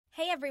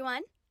Hey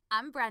everyone,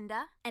 I'm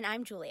Brenda. and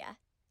I'm Julia,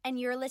 and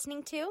you're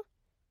listening to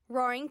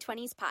Roaring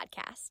Twenties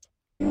Podcast.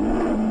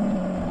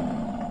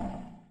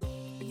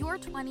 Your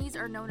 20s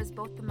are known as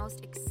both the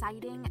most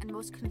exciting and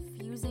most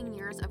confusing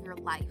years of your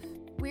life.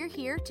 We're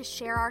here to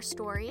share our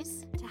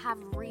stories, To have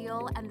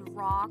real and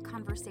raw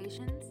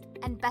conversations.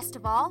 and best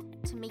of all,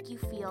 to make you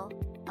feel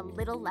a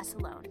little less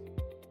alone.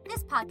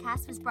 This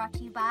podcast was brought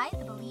to you by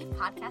the Believe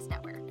Podcast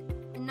Network,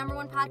 the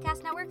 #1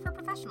 podcast network for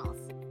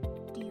professionals.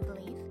 Do you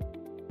believe?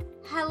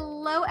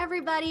 Hello,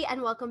 everybody,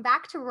 and welcome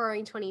back to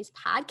Roaring Twenties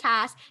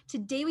Podcast.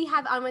 Today we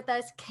have on with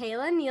us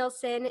Kayla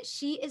Nielsen.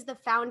 She is the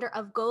founder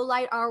of Go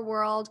Light Our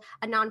World,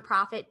 a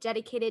nonprofit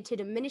dedicated to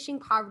diminishing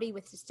poverty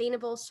with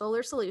sustainable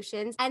solar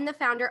solutions, and the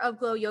founder of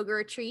Glow Yoga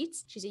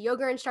Retreats. She's a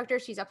yoga instructor,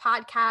 she's a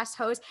podcast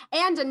host,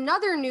 and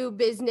another new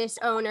business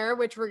owner,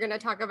 which we're going to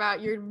talk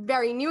about your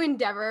very new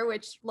endeavor,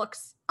 which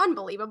looks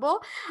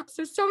unbelievable.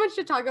 So much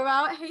to talk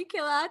about. Hey,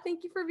 Kayla,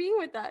 thank you for being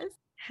with us.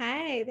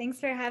 Hi, thanks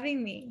for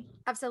having me.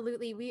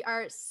 Absolutely. We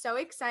are so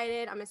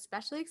excited. I'm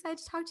especially excited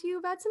to talk to you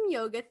about some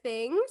yoga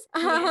things.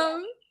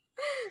 Yeah.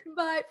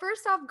 But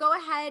first off, go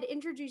ahead,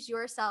 introduce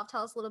yourself.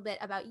 Tell us a little bit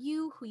about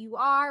you, who you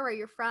are, where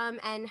you're from,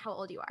 and how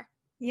old you are.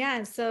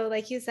 Yeah, so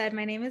like you said,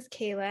 my name is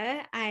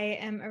Kayla. I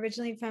am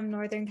originally from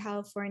Northern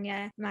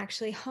California. I'm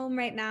actually home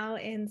right now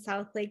in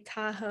South Lake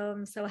Tahoe.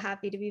 I'm so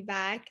happy to be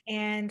back.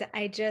 And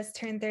I just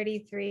turned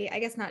 33. I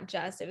guess not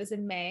just, it was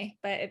in May,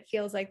 but it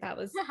feels like that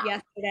was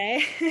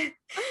yesterday. No,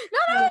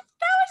 that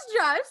was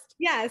just.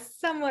 Yes,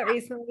 somewhat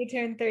recently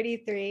turned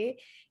 33.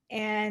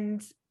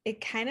 And it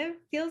kind of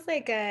feels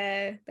like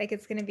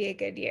it's going to be a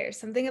good year.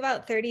 Something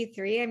about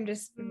 33, I'm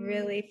just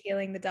really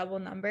feeling the double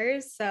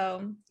numbers.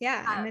 So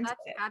yeah, I'm into That's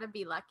it. gotta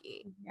be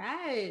lucky.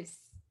 Yes.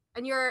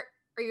 And are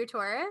you a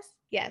Taurus?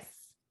 Yes.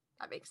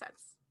 That makes sense.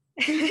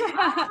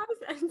 That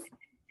makes sense.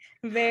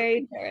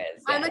 Very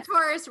Taurus. I'm a yes.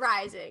 Taurus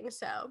rising,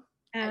 so.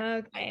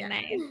 Okay,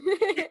 nice.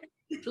 nice.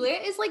 Julia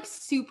is like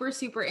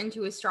super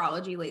into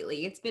astrology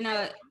lately. It's been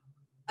a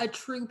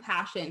true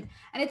passion.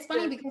 And it's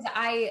funny because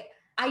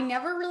I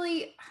never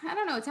really, I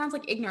don't know, it sounds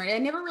like ignorant. I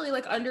never really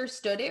like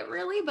understood it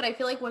really, but I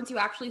feel like once you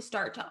actually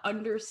start to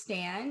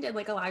understand and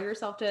like allow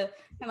yourself to kind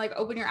of like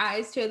open your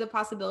eyes to the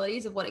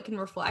possibilities of what it can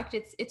reflect,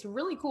 it's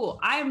really cool.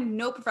 I'm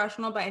no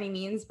professional by any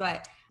means,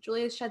 but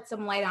Julia's shed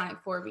some light on it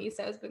for me,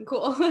 so it's been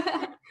cool.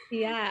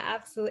 Yeah,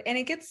 absolutely. And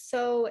it gets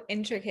so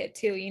intricate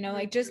too,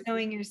 like just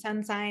knowing your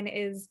sun sign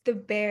is the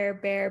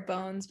bare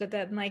bones. But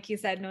then, like you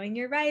said, knowing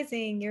your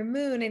rising, your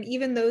moon, and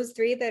even those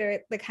three that are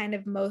the kind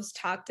of most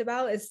talked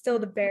about is still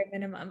the bare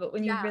minimum. But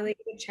when you really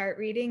do chart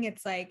reading,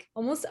 it's like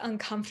almost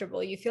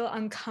uncomfortable. You feel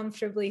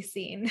uncomfortably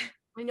seen.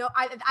 I know.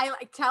 I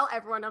like tell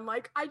everyone, I'm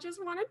like, I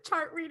just want a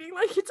chart reading.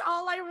 Like, it's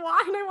all I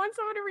want. And I want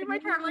someone to read my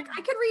chart. I'm like,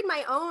 I could read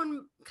my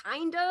own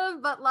kind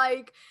of, but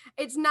like,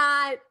 it's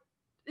not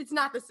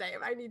the same.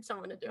 I need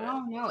someone to do it.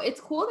 Oh no,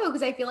 it's cool though,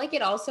 because I feel like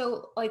it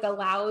also like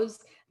allows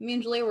me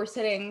and Julia were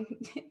sitting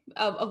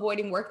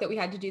avoiding work that we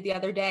had to do the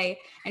other day,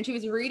 and she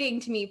was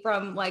reading to me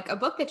from like a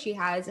book that she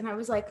has, and I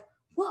was like,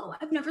 whoa,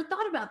 I've never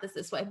thought about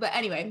this way. But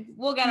anyway,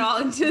 we'll get all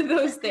into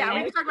those things. Yeah,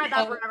 we can talk about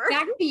that forever.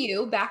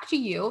 Back to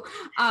you.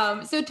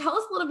 So tell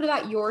us a little bit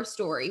about your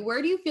story.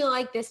 Where do you feel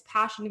like this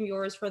passion of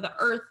yours for the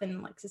earth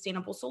and like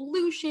sustainable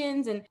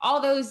solutions and all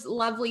those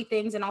lovely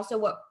things, and also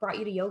what brought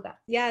you to yoga?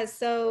 Yeah.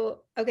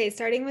 So, okay,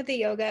 starting with the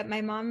yoga,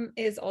 my mom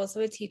is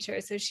also a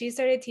teacher. So she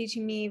started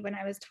teaching me when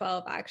I was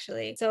 12,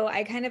 actually. So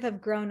I kind of have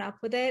grown up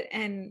with it.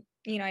 And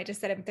I just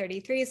said I'm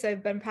 33, so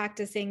I've been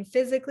practicing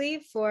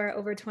physically for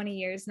over 20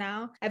 years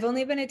now. I've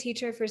only been a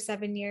teacher for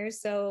 7 years.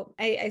 So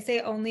I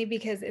say only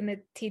because in the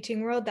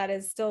teaching world, that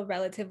is still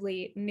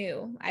relatively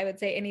new. I would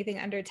say anything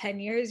under 10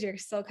 years, you're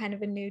still kind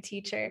of a new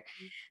teacher.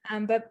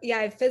 But yeah,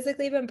 I've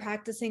physically been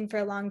practicing for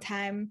a long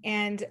time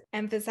and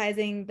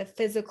emphasizing the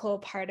physical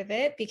part of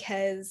it,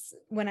 because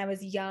when I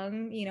was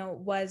young,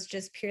 was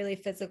just purely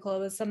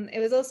physical. It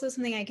was also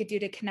something I could do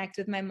to connect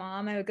with my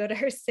mom. I would go to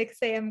her 6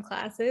 a.m.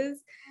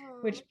 classes,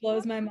 which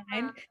blows my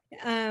mind.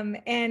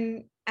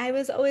 And I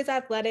was always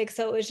athletic.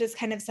 So it was just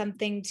kind of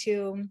something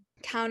to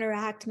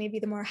counteract maybe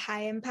the more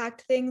high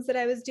impact things that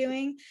I was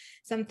doing,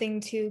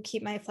 something to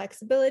keep my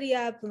flexibility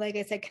up. Like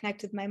I said,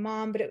 connect with my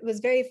mom, but it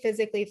was very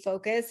physically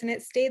focused, and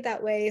it stayed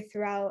that way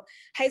throughout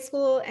high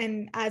school.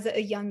 And as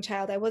a young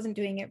child, I wasn't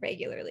doing it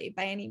regularly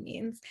by any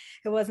means.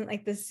 It wasn't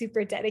like the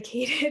super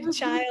dedicated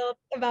child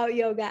about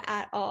yoga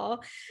at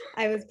all.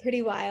 I was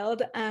pretty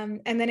wild. And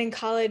then in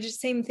college,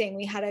 same thing.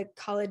 We had a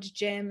college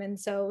gym. And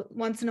so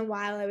once in a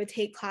while I would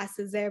take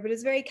classes there, but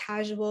it's very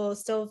casual,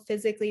 still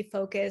physically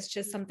focused,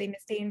 just something to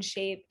stay in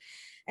shape.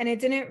 And it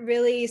didn't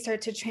really start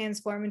to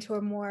transform into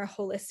a more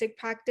holistic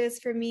practice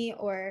for me,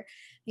 or,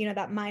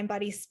 that mind,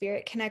 body,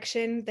 spirit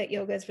connection that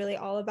yoga is really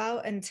all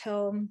about,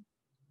 until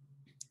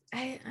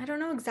I don't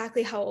know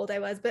exactly how old I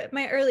was, but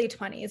my early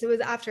 20s. It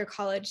was after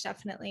college,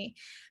 definitely,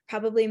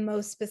 probably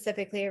most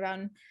specifically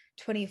around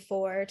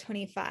 24,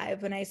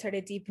 25, when I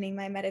started deepening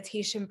my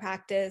meditation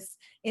practice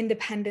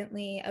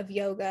independently of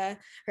yoga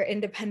or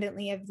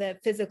independently of the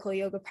physical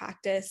yoga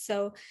practice.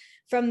 So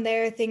from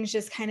there, things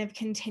just kind of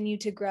continue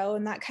to grow.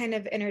 And that kind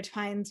of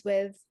intertwines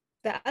with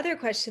the other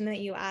question that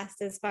you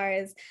asked, as far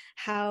as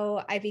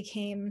how I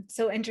became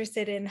so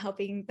interested in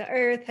helping the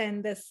earth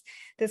and this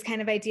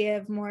kind of idea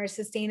of more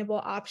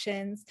sustainable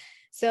options.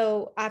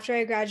 So after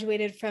I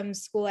graduated from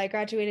school, I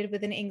graduated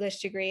with an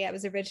English degree. I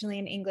was originally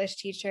an English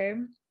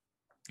teacher,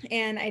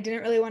 and I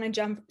didn't really want to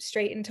jump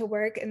straight into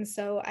work. And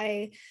so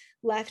I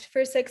left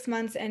for 6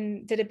 months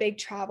and did a big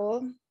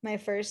travel, my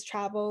first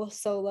travel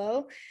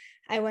solo.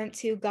 I went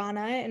to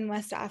Ghana in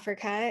West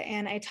Africa,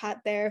 and I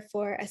taught there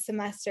for a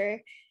semester.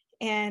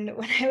 And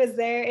when I was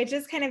there, it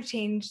just kind of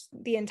changed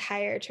the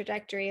entire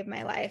trajectory of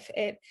my life.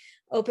 It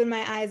opened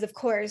my eyes, of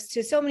course,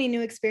 to so many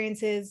new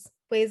experiences,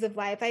 ways of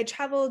life. I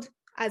traveled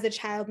as a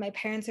child. My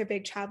parents are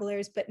big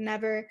travelers, but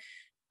never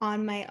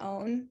on my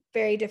own.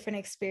 Very different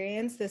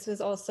experience. This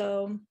was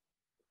also,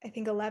 I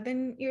think,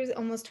 11 years,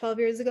 almost 12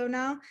 years ago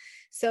now.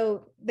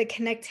 So the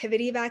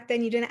connectivity back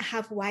then, you didn't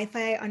have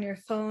Wi-Fi on your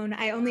phone.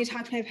 I only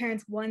talked to my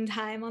parents one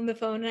time on the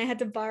phone, and I had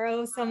to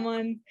borrow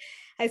someone.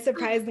 I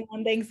surprised them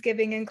on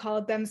Thanksgiving and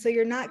called them. So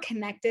you're not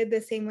connected the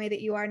same way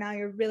that you are now.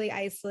 You're really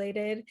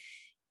isolated.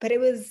 But it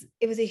was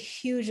a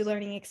huge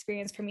learning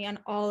experience for me on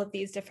all of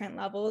these different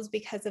levels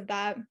because of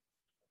that.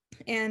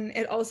 And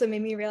it also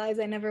made me realize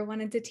I never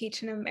wanted to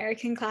teach in an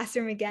American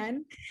classroom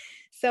again.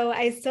 So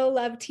I still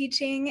love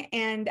teaching.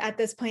 And at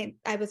this point,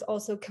 I was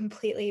also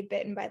completely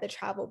bitten by the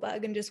travel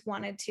bug and just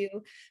wanted to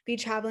be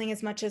traveling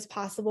as much as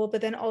possible,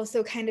 but then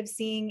also kind of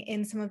seeing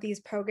in some of these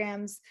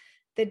programs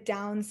the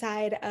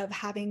downside of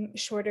having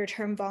shorter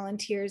term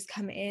volunteers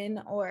come in,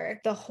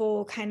 or the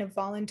whole kind of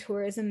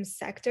voluntourism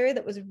sector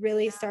that was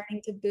really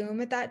starting to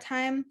boom at that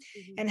time.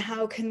 And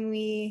how can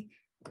we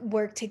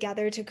work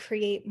together to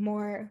create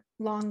more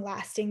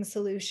long-lasting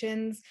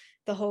solutions?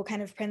 The whole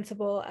kind of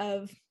principle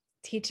of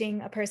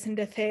teaching a person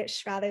to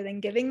fish rather than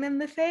giving them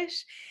the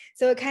fish.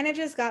 So it kind of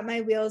just got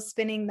my wheels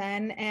spinning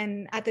then.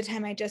 And at the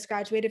time, I just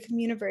graduated from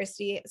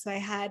university, so I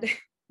had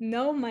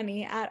no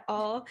money at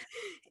all.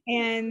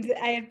 And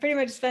I had pretty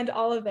much spent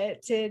all of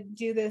it to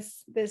do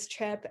this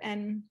trip.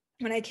 And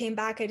when I came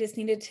back, I just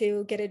needed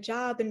to get a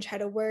job and try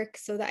to work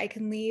so that I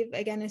can leave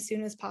again as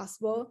soon as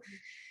possible.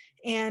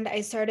 And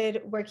I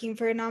started working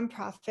for a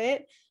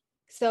nonprofit.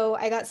 So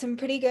I got some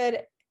pretty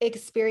good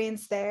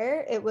experience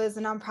there. It was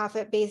a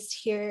nonprofit based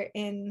here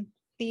in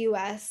the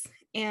US,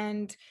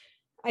 and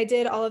I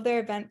did all of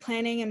their event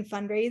planning and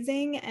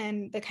fundraising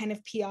and the kind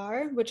of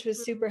PR, which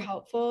was super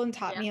helpful and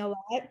taught me a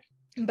lot.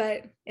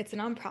 But it's a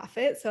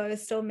nonprofit, so I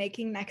was still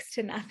making next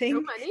to nothing.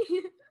 No money.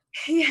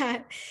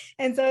 Yeah.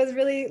 And so I was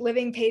really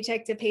living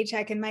paycheck to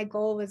paycheck, and my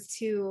goal was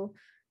to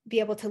be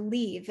able to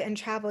leave and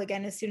travel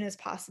again as soon as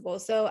possible.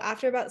 So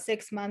after about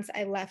 6 months,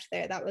 I left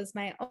there. That was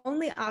my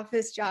only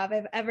office job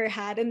I've ever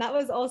had. And that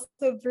was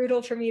also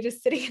brutal for me,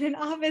 just sitting in an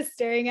office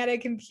staring at a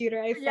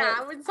computer.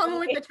 With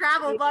someone with the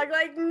travel bug,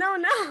 like, no.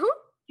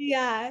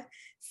 Yeah.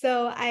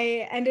 So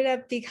I ended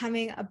up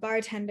becoming a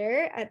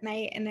bartender at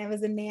night, and I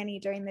was a nanny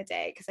during the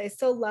day because I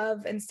still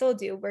love and still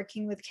do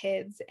working with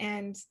kids.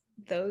 And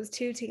those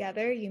two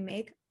together, you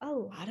make a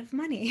lot of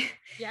money.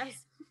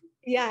 Yes.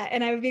 Yeah.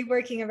 And I would be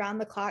working around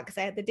the clock because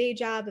I had the day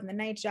job and the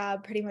night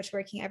job, pretty much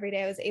working every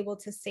day. I was able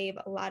to save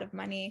a lot of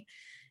money.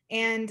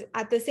 And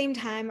at the same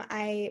time,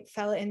 I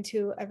fell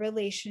into a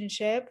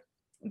relationship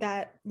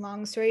that,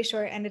 long story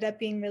short, ended up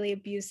being really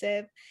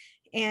abusive.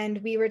 And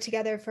we were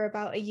together for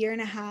about a year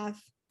and a half.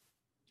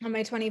 On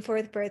my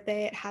 24th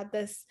birthday, it had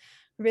this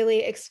really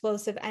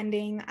explosive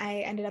ending. I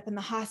ended up in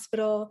the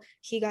hospital.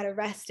 He got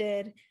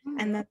arrested.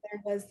 And then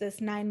there was this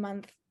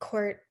 9-month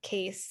court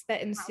case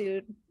that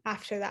ensued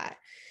after that.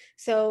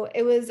 So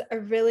it was a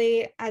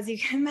really, as you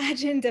can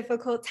imagine,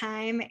 difficult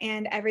time,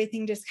 and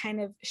everything just kind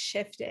of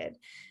shifted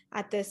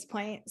at this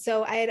point.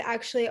 So I had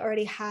actually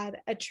already had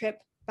a trip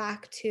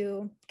back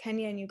to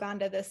Kenya and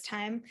Uganda this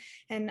time,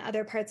 and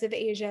other parts of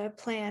Asia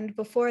planned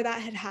before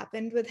that had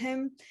happened with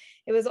him.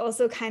 It was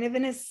also kind of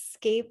an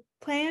escape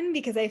plan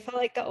because I felt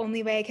like the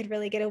only way I could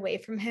really get away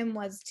from him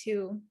was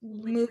to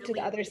move to the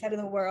other side of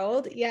the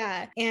world.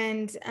 Yeah.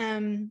 And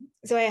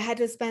so I had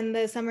to spend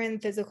the summer in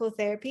physical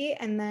therapy.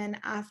 And then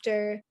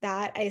after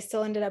that, I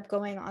still ended up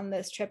going on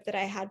this trip that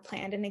I had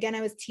planned. And again,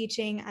 I was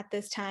teaching at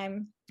this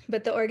time,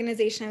 but the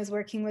organization I was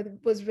working with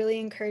was really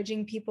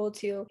encouraging people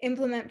to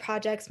implement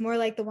projects more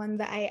like the ones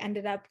that I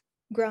ended up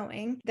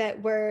growing,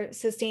 that were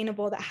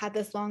sustainable, that had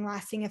this long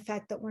lasting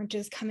effect, that weren't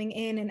just coming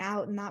in and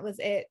out and that was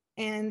it.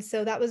 And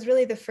so that was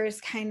really the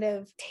first kind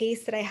of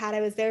taste that I had. I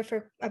was there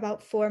for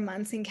about 4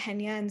 months in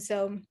Kenya. And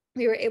so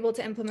we were able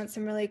to implement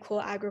some really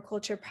cool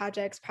agriculture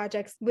projects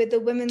with the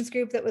women's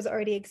group that was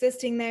already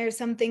existing there,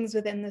 some things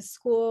within the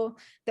school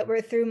that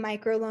were through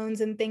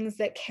microloans and things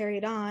that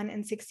carried on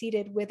and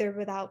succeeded with or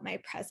without my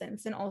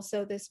presence. And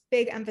also this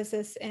big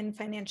emphasis in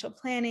financial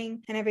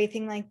planning and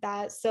everything like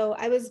that. So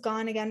I was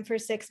gone again for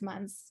 6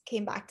 months,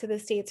 came back to the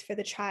States for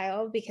the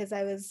trial because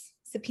I was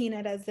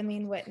subpoenaed as the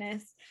main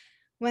witness.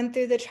 Went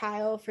through the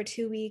trial for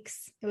 2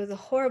 weeks. It was a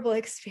horrible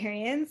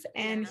experience,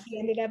 and he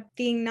ended up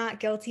being not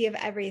guilty of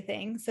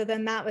everything. So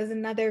then that was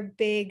another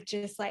big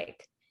just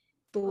like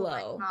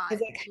blow,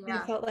 because it kind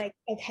of felt like,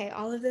 okay,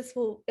 all of this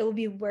it will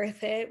be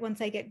worth it once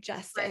I get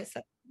justice.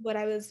 That's what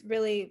I was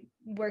really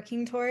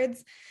working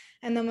towards.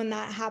 And then when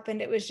that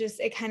happened,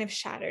 it kind of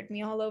shattered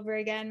me all over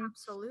again.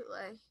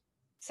 Absolutely.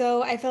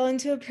 So I fell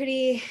into a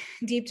pretty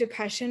deep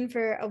depression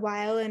for a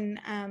while, and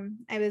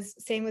I was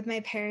staying with my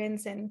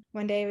parents, and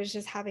one day I was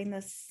just having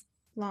this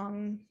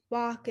long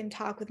walk and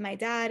talk with my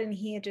dad, and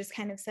he had just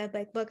kind of said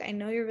like, look, I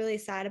know you're really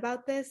sad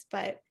about this,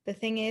 but the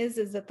thing is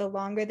that the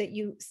longer that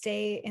you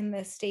stay in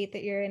the state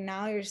that you're in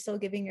now, you're still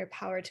giving your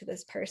power to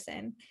this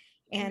person.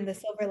 And the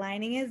silver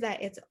lining is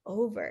that it's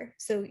over.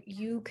 So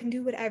you can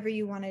do whatever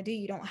you want to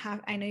do.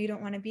 I know you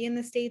don't want to be in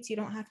the States. You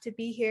don't have to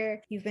be here.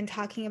 You've been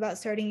talking about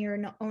starting your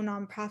own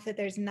nonprofit.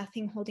 There's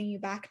nothing holding you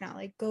back now.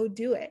 Like, go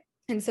do it.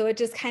 And so it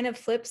just kind of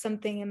flipped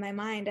something in my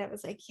mind. I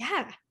was like,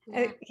 I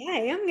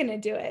am going to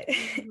do it.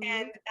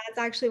 And that's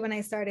actually when I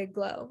started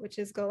GLOW, which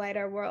is Go Light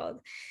Our World.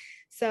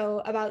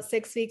 So about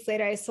 6 weeks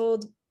later, I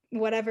sold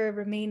whatever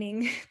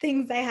remaining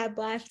things I had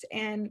left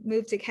and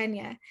moved to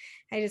Kenya.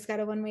 I just got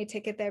a one-way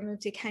ticket there,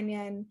 moved to Kenya,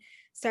 and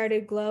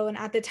started GLOW. And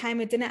at the time,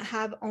 it didn't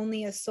have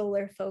only a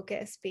solar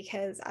focus,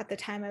 because at the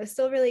time I was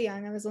still really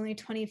young. I was only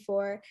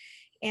 24,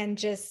 and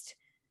just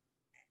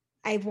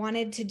I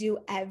wanted to do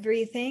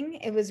everything.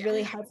 It was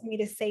really hard for me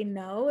to say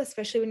no,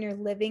 especially when you're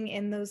living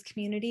in those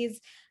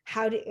communities.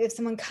 If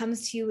someone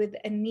comes to you with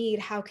a need,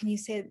 how can you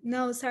say,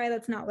 no, sorry,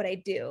 that's not what I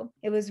do?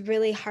 It was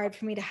really hard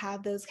for me to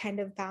have those kind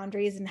of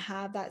boundaries and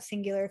have that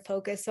singular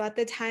focus. So at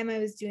the time I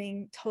was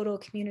doing total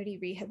community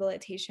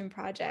rehabilitation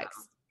projects.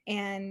 Wow.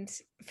 And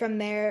from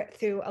there,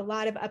 through a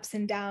lot of ups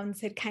and downs,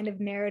 had kind of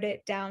narrowed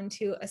it down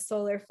to a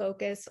solar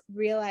focus,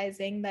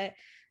 realizing that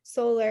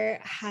solar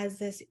has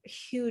this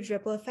huge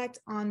ripple effect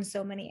on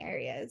so many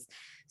areas.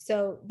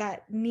 So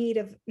that need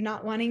of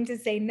not wanting to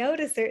say no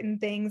to certain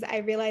things, I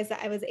realized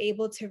that I was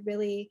able to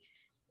really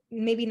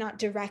maybe not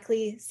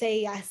directly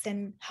say yes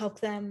and help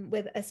them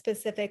with a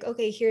specific,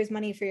 okay, here's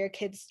money for your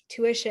kids'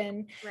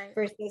 tuition,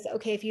 versus,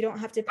 okay, if you don't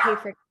have to pay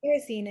for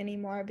kerosene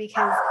anymore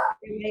because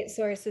your light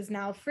source is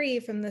now free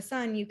from the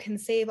sun, you can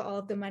save all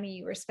of the money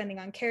you were spending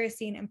on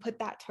kerosene and put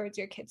that towards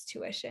your kids'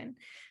 tuition.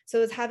 So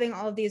it was having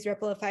all of these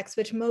ripple effects,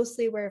 which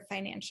mostly were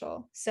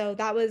financial. So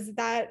that was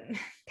that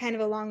kind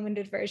of a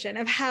long-winded version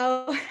of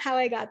how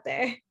I got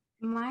there.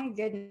 My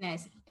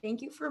goodness.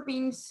 Thank you for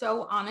being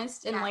so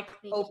honest and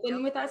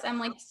open with us. I'm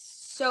like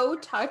so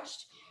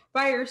touched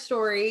by your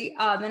story.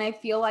 And I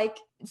feel like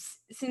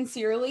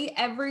sincerely,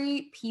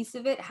 every piece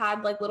of it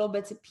had like little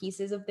bits of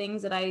pieces of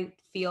things that I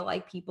feel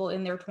like people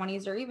in their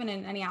 20s or even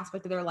in any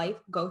aspect of their life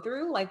go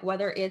through, like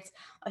whether it's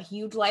a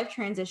huge life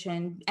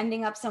transition,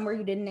 ending up somewhere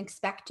you didn't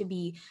expect to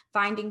be,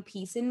 finding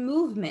peace in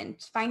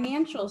movement,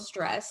 financial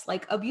stress,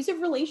 like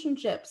abusive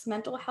relationships,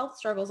 mental health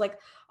struggles, like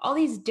all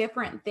these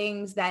different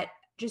things that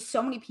just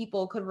so many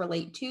people could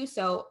relate to.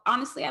 So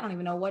honestly, I don't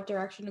even know what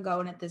direction to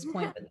go in at this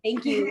point, but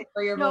thank you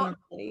for your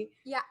vulnerability.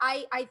 Yeah,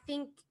 I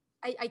think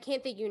I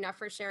can't thank you enough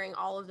for sharing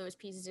all of those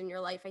pieces in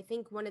your life. I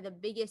think one of the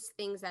biggest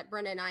things that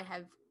Brenna and I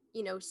have,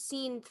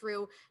 seen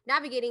through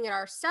navigating it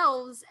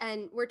ourselves,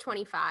 and we're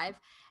 25,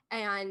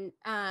 and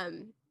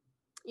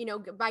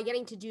by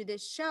getting to do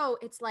this show,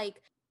 it's like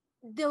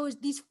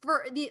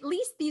at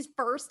least these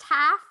first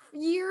half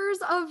years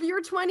of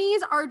your 20s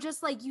are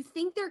just like, you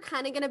think they're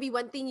kind of going to be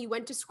one thing. You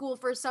went to school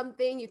for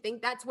something, you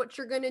think that's what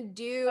you're going to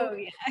do. Oh,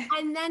 yeah.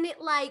 And then it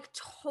like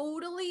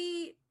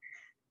totally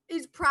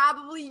is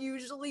probably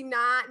usually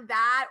not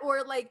that,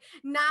 or like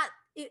not,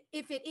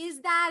 if it is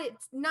that,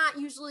 it's not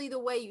usually the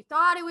way you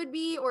thought it would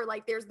be, or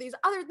like there's these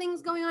other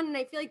things going on. And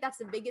I feel like that's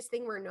the biggest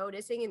thing we're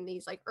noticing in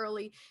these like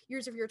early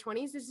years of your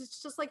 20s is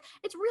it's just like,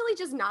 it's really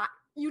just not,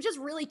 you just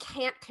really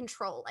can't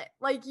control it.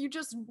 Like you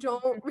just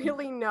don't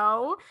really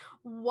know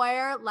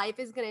where life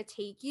is going to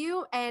take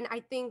you. And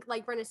I think,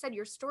 like Brenna said,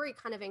 your story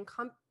kind of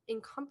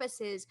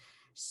encompasses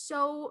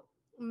so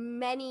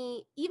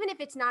many, even if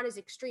it's not as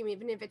extreme,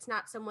 even if it's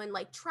not someone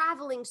like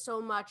traveling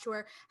so much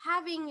or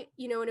having,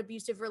 an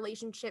abusive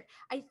relationship,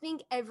 I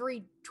think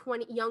every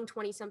young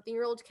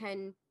 20-something-year-old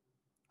can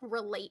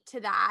relate to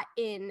that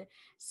in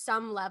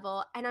some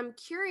level. And I'm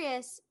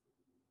curious,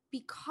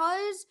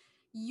 because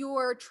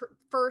your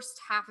first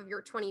half of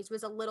your 20s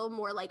was a little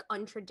more like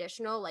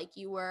untraditional, like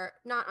you were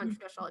not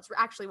untraditional, it's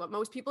actually what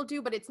most people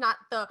do, but it's not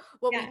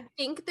what we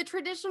think the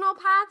traditional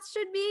path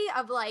should be,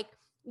 of like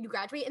you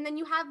graduate and then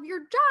you have your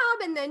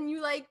job and then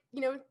you like,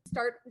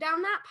 start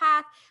down that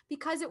path,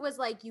 because it was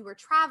like you were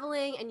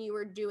traveling and you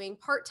were doing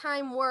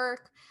part-time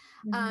work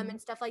and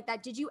stuff like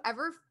that. Did you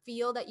ever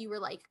feel that you were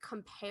like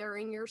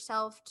comparing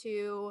yourself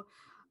to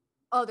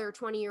other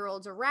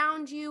 20-year-olds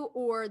around you,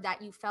 or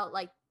that you felt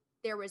like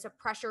there was a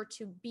pressure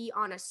to be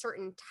on a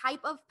certain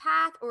type of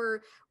path?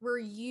 Or were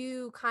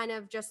you kind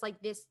of just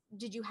like this,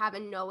 did you have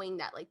a knowing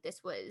that like this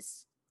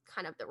was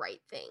kind of the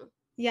right thing?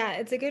 Yeah,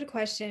 it's a good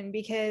question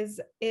because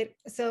I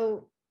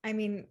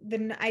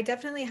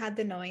definitely had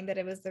the knowing that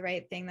it was the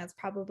right thing. That's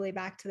probably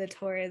back to the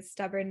Taurus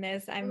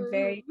stubbornness. I'm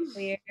very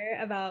clear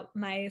about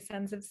my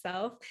sense of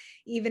self,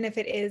 even if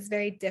it is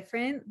very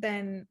different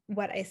than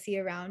what I see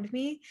around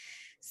me.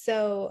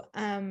 So,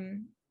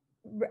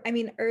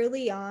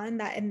 early on,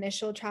 that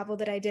initial travel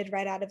that I did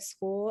right out of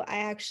school, I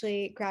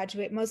actually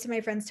graduate. Most of my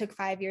friends took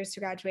 5 years to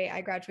graduate.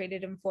 I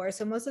graduated in 4.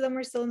 So most of them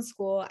were still in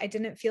school. I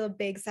didn't feel a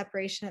big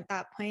separation at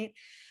that point.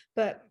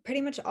 But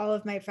pretty much all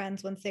of my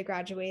friends, once they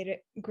graduated,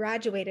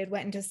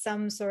 went into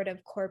some sort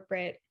of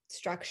corporate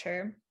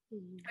structure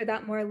or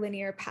that more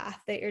linear path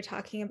that you're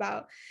talking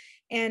about.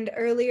 And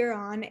earlier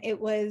on, it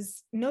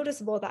was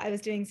noticeable that I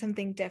was doing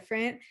something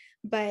different,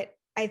 but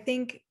I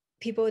think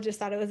people just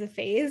thought it was a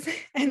phase.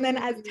 And then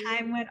as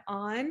time went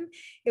on,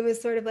 it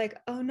was sort of like,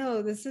 oh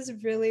no, this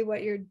is really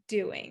what you're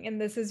doing. And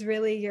this is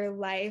really your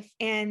life.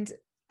 And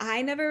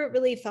I never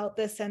really felt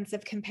this sense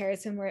of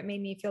comparison where it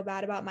made me feel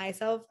bad about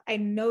myself. I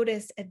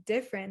noticed a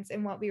difference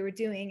in what we were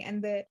doing,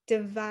 and the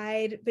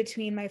divide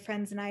between my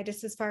friends and I,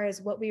 just as far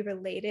as what we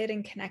related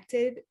and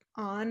connected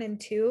on and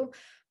to,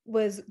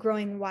 was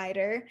growing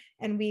wider.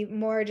 And we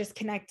more just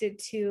connected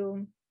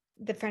to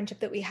the friendship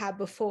that we had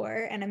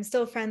before. And I'm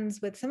still friends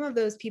with some of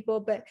those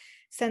people, but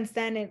since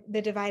then the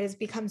divide has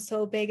become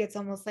so big. It's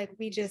almost like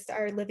we just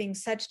are living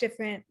such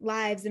different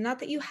lives. And not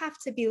that you have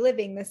to be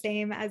living the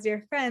same as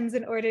your friends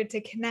in order to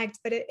connect,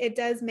 but it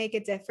does make a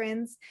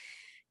difference.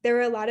 There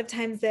were a lot of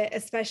times that,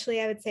 especially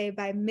I would say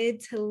by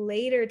mid to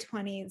later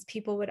 20s,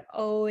 people would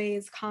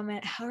always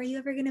comment, how are you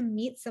ever going to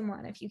meet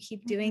someone if you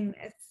keep doing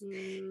this?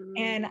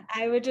 And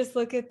I would just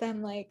look at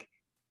them like,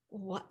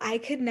 I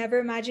could never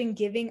imagine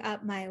giving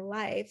up my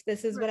life.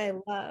 This is what I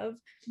love.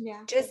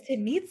 Yeah. Just to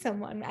meet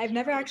someone. I've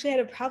never actually had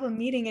a problem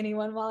meeting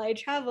anyone while I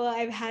travel.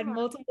 I've had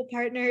multiple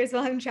partners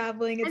while I'm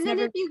traveling. And then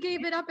if you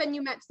gave it up and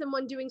you met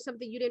someone doing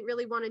something you didn't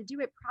really want to do,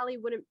 it probably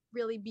wouldn't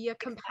really be a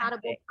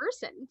compatible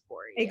person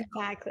for you.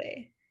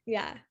 Exactly.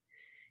 Yeah.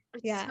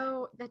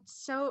 So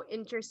that's so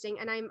interesting.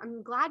 And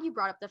I'm glad you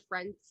brought up the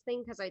friends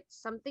thing, because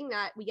it's something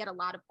that we get a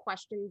lot of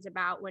questions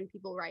about when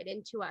people write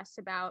into us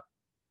about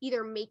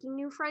either making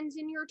new friends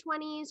in your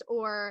 20s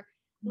or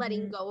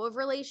letting go of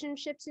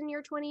relationships in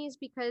your 20s,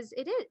 because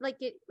it is like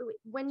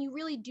when you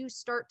really do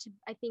start to,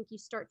 I think you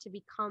start to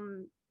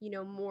become,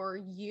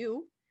 more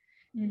you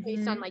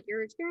based on like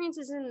your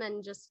experiences, and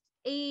then just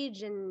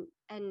age and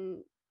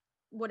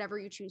whatever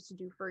you choose to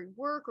do for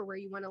work or where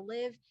you want to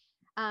live.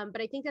 But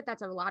I think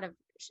that's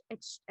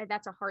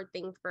that's a hard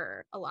thing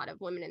for a lot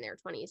of women in their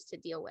 20s to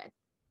deal with.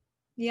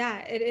 Yeah,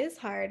 it is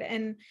hard.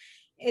 And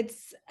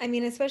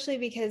especially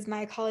because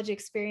my college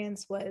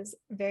experience was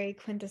very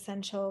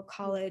quintessential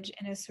college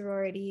in a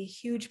sorority,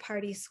 huge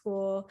party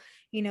school,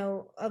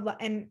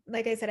 and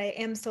like I said, I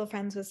am still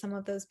friends with some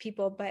of those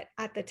people, but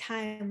at the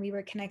time we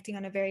were connecting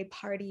on a very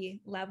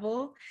party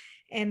level.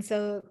 And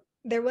so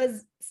there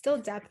was still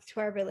depth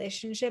to our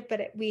relationship,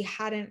 but we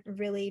hadn't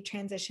really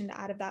transitioned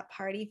out of that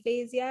party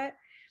phase yet.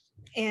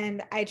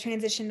 And I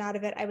transitioned out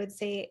of it, I would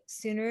say,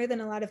 sooner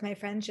than a lot of my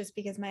friends, just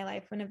because my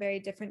life went a very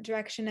different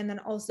direction. And then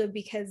also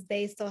because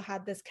they still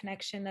had this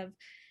connection of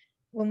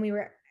when we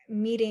were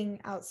meeting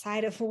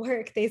outside of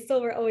work, they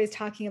still were always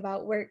talking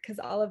about work because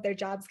all of their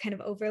jobs kind of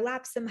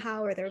overlap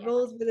somehow, or their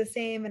roles were the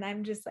same. And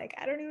I'm just like,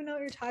 I don't even know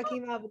what you're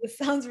talking about, but this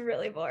sounds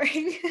really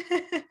boring.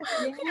 I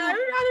would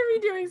rather be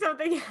doing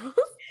something else.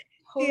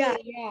 Yeah.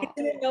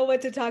 They didn't know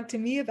what to talk to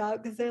me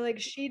about because they're like,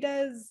 she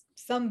does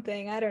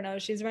something, I don't know,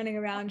 she's running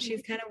around,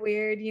 she's kind of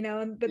weird,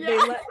 but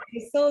they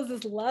still is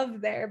this love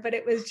there. But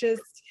it was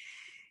just,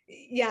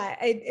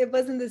 it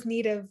wasn't this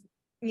need of,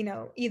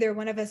 either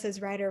one of us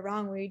is right or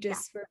wrong. We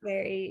just were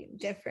very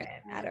different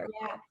at our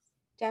core.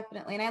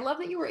 Definitely. And I love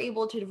that you were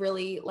able to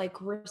really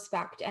like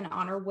respect and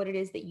honor what it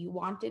is that you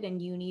wanted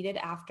and you needed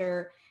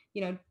after,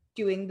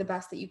 doing the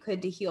best that you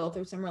could to heal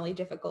through some really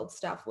difficult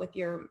stuff with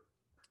your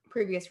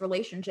previous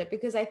relationship.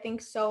 Because I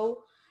think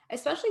so,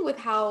 especially with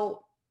how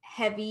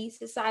heavy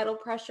societal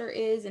pressure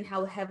is and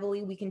how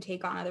heavily we can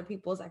take on other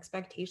people's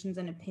expectations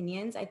and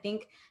opinions, I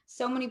think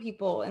so many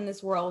people in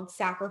this world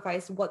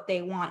sacrifice what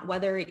they want,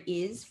 whether it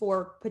is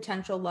for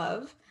potential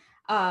love,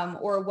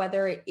 or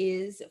whether it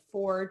is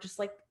for just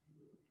like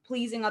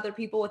pleasing other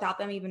people without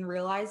them even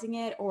realizing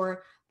it,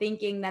 or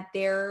thinking that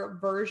their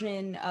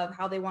version of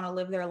how they want to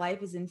live their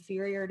life is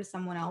inferior to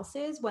someone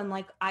else's. When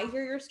like I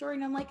hear your story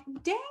and I'm like,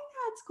 dang,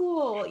 that's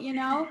cool,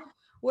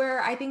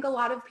 where I think a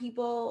lot of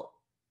people,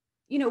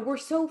 we're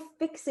so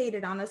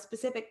fixated on a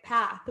specific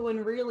path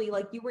when really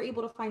like you were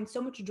able to find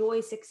so much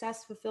joy,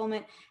 success,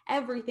 fulfillment,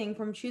 everything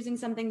from choosing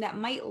something that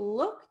might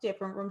look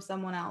different from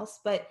someone else,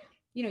 but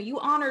you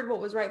honored what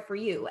was right for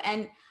you.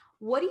 And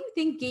what do you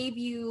think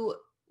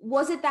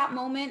was it that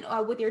moment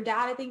with your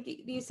dad, I think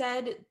you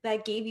said,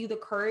 that gave you the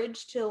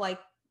courage to like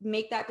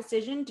make that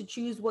decision to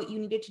choose what you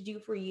needed to do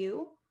for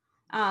you?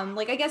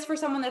 Like, I guess for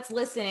someone that's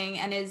listening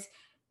and is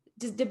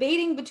just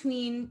debating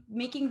between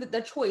making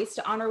the choice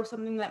to honor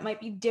something that might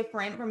be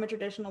different from a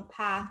traditional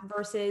path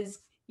versus,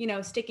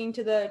 sticking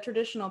to the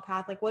traditional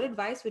path, like what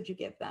advice would you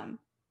give them?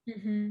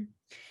 Mm-hmm.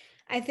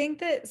 I think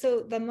that,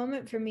 so the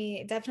moment for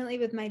me, definitely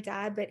with my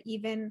dad, but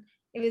even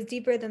it was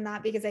deeper than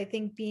that, because I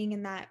think being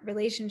in that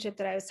relationship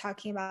that I was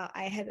talking about,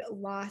 I had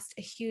lost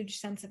a huge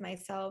sense of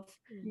myself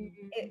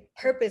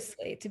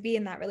purposely to be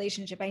in that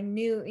relationship. I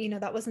knew,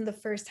 that wasn't the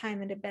first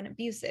time it had been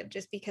abusive,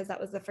 just because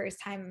that was the first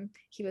time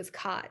he was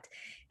caught.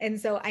 And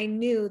so I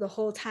knew the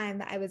whole time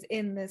that I was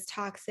in this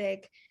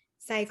toxic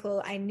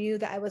cycle. I knew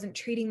that I wasn't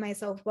treating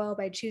myself well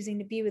by choosing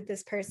to be with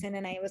this person,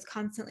 and I was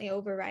constantly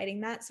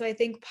overriding that. So I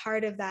think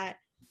part of that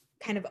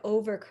kind of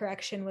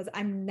overcorrection was,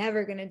 I'm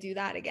never going to do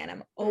that again.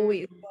 I'm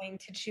always going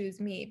to choose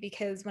me,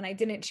 because when I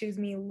didn't choose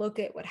me, look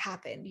at what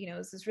happened. It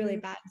was this really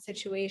bad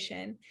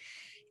situation.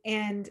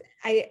 And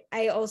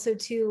I also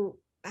too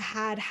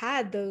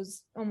had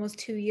those almost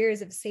 2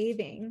 years of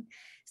saving.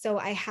 So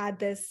I had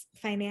this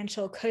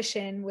financial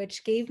cushion,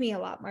 which gave me a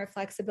lot more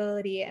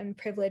flexibility and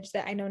privilege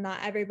that I know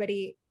not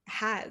everybody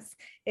has.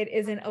 It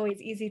isn't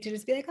always easy to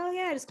just be like, oh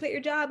yeah, just quit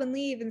your job and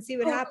leave and see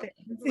what happens.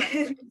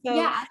 So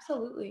yeah,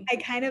 absolutely. I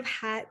kind of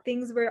had,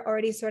 things were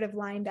already sort of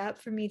lined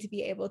up for me to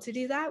be able to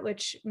do that,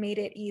 which made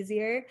it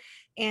easier.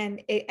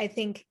 And I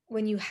think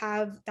when you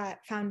have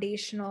that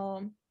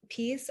foundational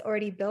piece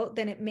already built,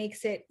 then it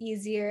makes it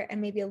easier and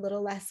maybe a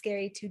little less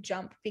scary to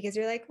jump, because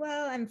you're like,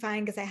 well, I'm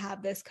fine because I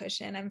have this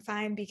cushion. I'm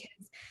fine because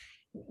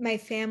my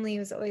family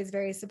was always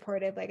very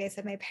supportive. Like I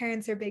said, my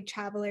parents are big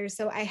travelers.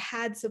 So I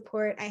had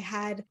support, I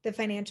had the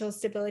financial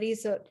stability.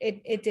 So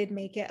it did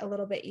make it a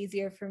little bit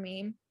easier for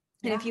me.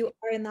 And if you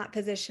are in that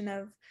position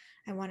of,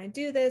 I want to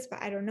do this,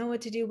 but I don't know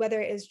what to do,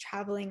 whether it is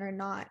traveling or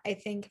not, I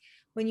think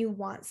when you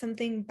want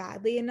something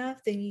badly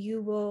enough, then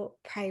you will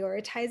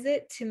prioritize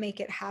it to make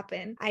it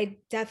happen. I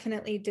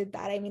definitely did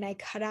that. I mean, I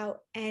cut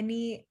out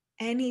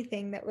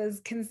anything that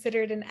was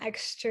considered an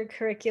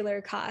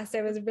extracurricular cost.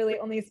 I was really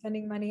only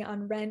spending money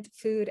on rent,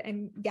 food,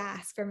 and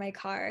gas for my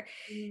car,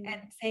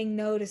 and saying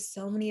no to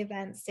so many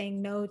events,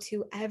 saying no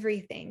to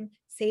everything,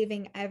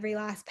 saving every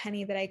last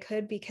penny that I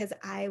could, because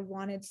I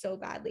wanted so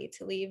badly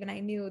to leave. And I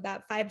knew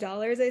that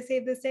 $5 I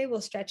saved this day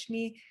will stretch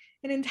me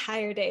an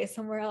entire day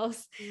somewhere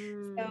else.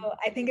 So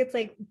I think it's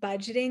like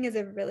budgeting is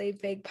a really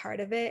big part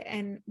of it,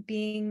 and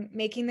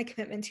making the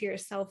commitment to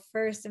yourself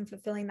first and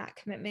fulfilling that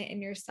commitment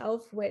in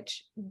yourself,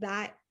 which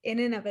that in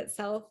and of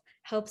itself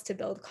helps to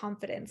build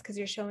confidence, because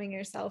you're showing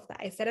yourself that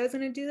I said I was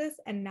going to do this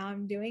and now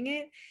I'm doing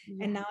it.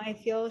 And now I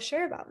feel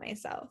sure about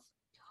myself.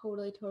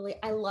 Totally.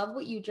 I love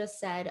what you just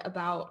said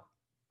about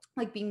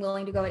like being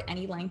willing to go at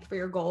any length for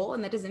your goal.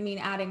 And that doesn't mean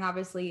adding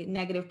obviously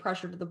negative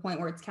pressure to the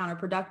point where it's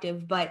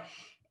counterproductive, but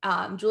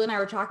Julie and I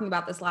were talking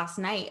about this last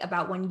night,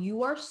 about when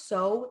you are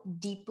so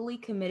deeply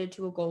committed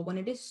to a goal, when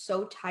it is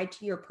so tied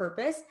to your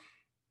purpose,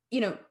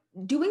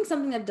 doing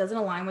something that doesn't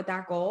align with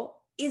that goal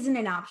isn't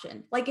an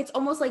option. Like, it's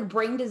almost like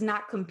brain does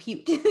not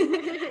compute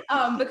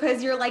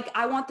because you're like,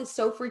 I want this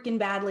so freaking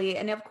badly.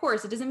 And of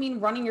course, it doesn't mean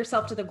running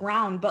yourself to the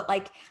ground, but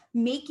like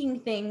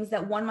making things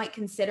that one might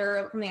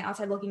consider from the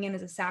outside looking in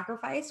as a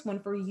sacrifice, when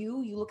for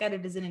you look at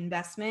it as an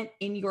investment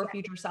in your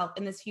future self,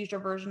 in this future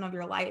version of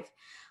your life.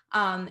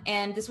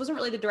 And this wasn't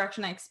really the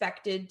direction I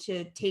expected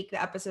to take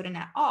the episode in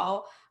at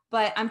all,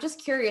 but I'm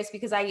just curious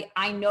because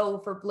I know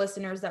for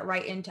listeners that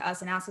write into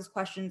us and ask us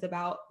questions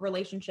about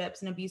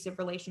relationships and abusive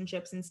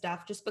relationships and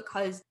stuff, just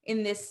because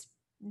in this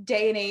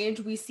day and age,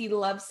 we see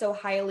love so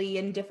highly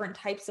and different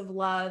types of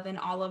love and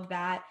all of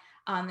that.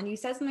 And you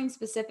said something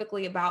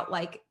specifically about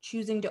like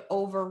choosing to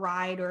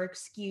override or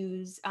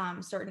excuse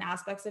certain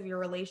aspects of your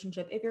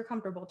relationship. If you're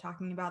comfortable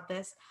talking about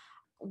this,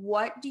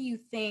 what do you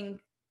think,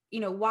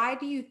 why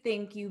do you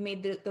think you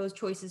made those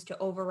choices to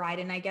override?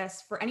 And I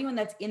guess for anyone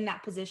that's in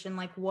that position,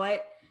 like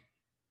what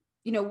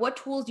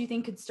tools do you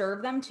think could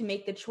serve them to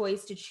make the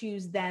choice to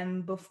choose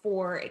them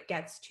before it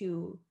gets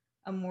to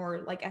a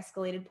more like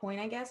escalated point,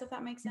 I guess, if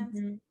that makes sense?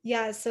 Mm-hmm.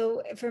 Yeah.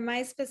 So for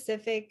my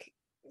specific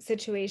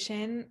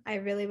situation, I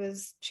really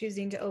was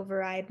choosing to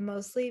override,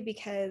 mostly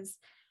because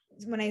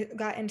when I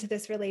got into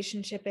this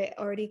relationship, it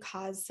already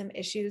caused some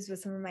issues with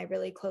some of my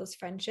really close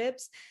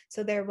friendships.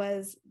 So there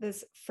was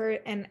this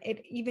and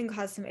it even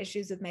caused some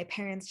issues with my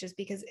parents, just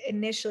because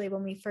initially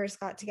when we first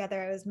got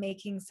together, I was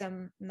making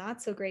some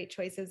not so great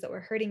choices that were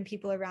hurting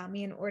people around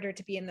me in order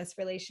to be in this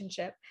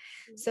relationship.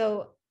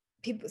 So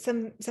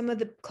some of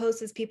the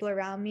closest people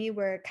around me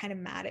were kind of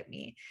mad at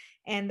me.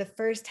 And the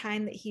first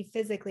time that he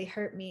physically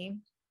hurt me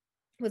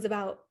was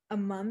about a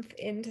month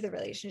into the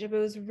relationship. It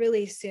was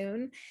really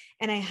soon.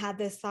 And I had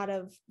this thought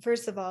of,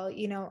 first of all,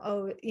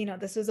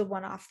 this was a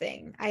one-off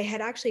thing. I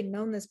had actually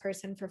known this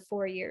person for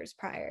 4 years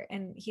prior,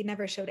 and he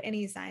never showed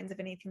any signs of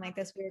anything like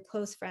this. We were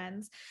close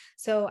friends.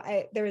 So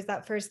there was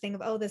that first thing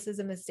of, oh, this is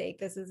a mistake.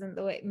 This isn't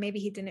the way, maybe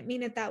he didn't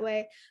mean it that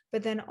way.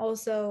 But then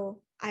also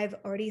I've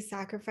already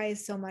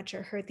sacrificed so much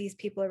or hurt these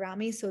people around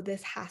me. So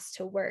this has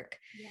to work.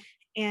 Yeah.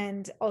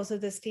 And also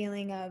this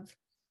feeling of,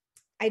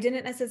 I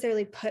didn't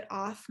necessarily put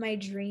off my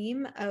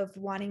dream of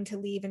wanting to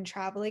leave and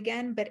travel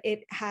again, but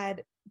it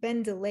had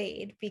been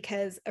delayed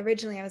because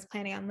originally I was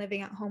planning on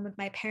living at home with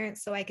my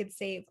parents so I could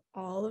save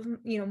all of,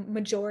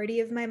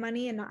 majority of my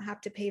money and not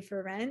have to pay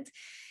for rent.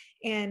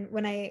 And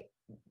when I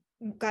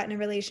got in a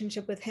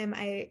relationship with him,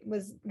 I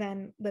was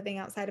then living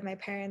outside of my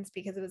parents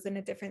because it was in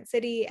a different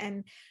city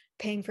and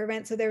paying for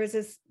rent. So there was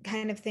this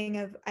kind of thing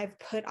of, I've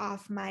put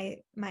off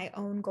my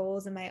own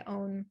goals and my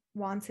own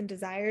wants and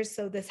desires.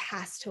 So this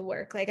has to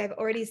work. Like I've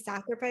already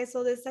sacrificed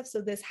all this stuff.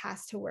 So this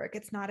has to work.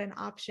 It's not an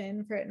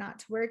option for it not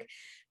to work,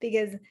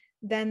 because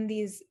then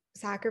these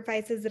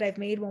sacrifices that I've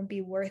made won't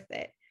be worth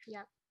it.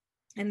 Yeah.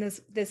 And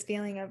this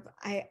feeling of,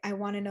 I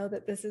want to know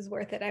that this is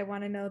worth it. I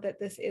want to know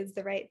that this is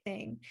the right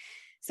thing.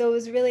 So it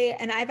was really,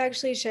 and I've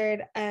actually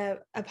shared a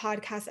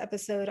podcast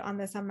episode on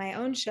this on my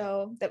own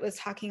show that was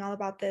talking all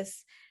about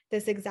this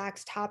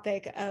exact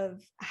topic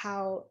of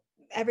how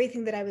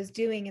everything that I was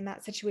doing in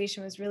that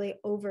situation was really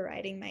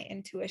overriding my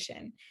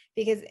intuition,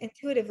 because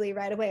intuitively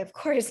right away, of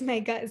course, my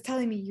gut is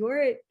telling me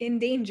you're in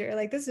danger.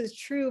 Like this is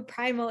true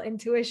primal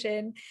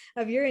intuition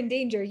of you're in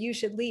danger, you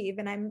should leave.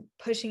 And I'm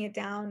pushing it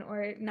down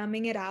or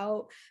numbing it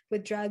out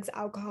with drugs,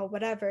 alcohol,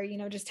 whatever,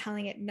 just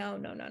telling it,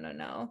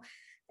 no.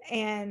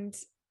 And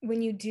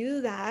when you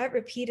do that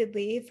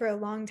repeatedly for a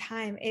long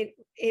time,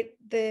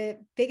 the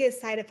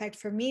biggest side effect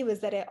for me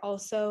was that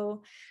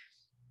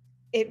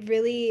it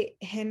really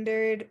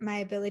hindered my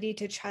ability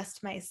to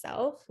trust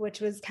myself,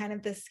 which was kind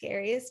of the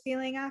scariest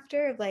feeling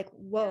after, of like,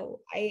 whoa,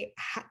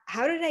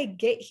 how did I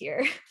get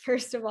here?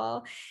 First of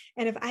all.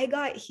 And if I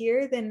got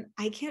here, then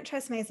I can't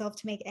trust myself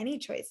to make any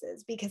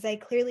choices because I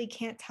clearly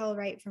can't tell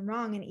right from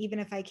wrong. And even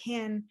if I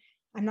can,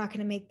 I'm not going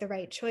to make the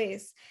right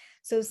choice.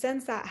 So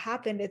since that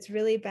happened, it's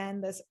really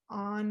been this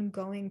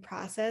ongoing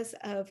process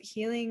of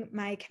healing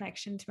my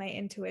connection to my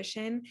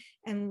intuition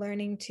and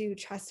learning to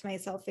trust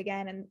myself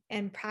again,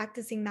 and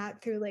practicing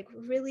that through like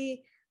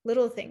really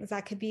little things.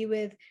 That could be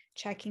with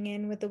checking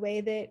in with the way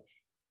that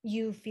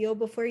you feel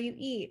before you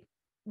eat,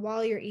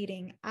 while you're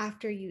eating,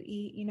 after you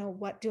eat,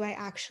 what do I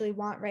actually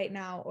want right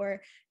now?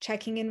 Or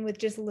checking in with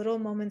just little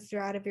moments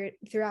throughout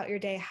your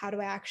day. How do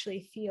I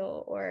actually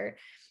feel? Or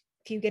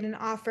if you get an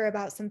offer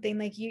about something,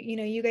 like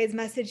you guys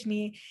message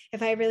me,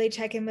 if I really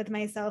check in with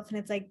myself and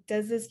it's like,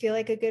 does this feel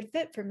like a good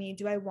fit for me?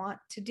 Do I want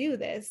to do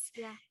this?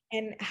 Yeah.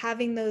 And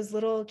having those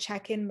little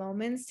check-in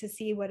moments to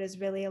see what is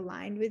really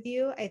aligned with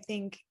you, I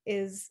think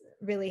is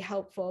really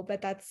helpful,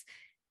 but that's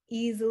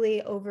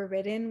easily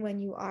overridden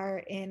when you are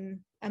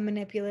in a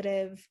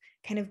manipulative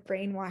kind of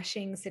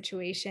brainwashing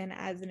situation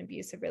as an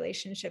abusive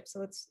relationship.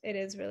 So it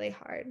is really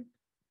hard.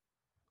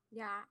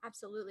 Yeah,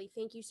 absolutely.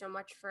 Thank you so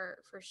much for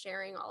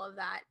sharing all of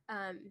that.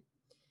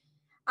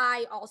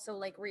 I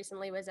also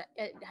recently was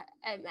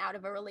out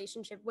of a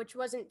relationship, which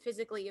wasn't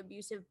physically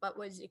abusive, but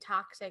was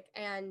toxic.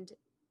 And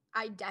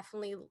I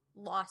definitely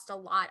lost a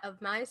lot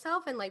of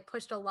myself and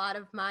pushed a lot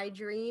of my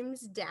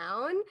dreams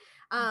down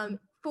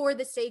for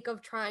the sake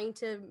of trying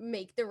to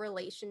make the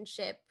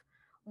relationship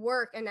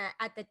work. And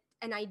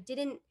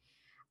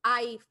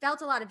I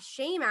felt a lot of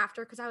shame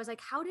after, because I was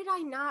like, how did I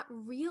not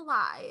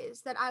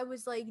realize that I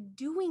was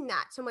doing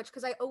that so much?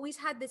 Because I always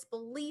had this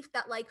belief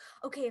that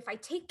okay, if I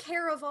take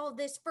care of all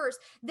this first,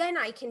 then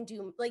I can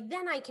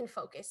then I can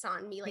focus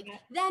on me.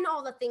 Then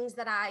all the things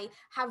that I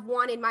have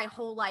wanted my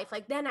whole life,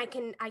 then I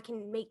can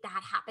make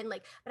that happen.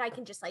 But I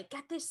can just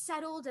get this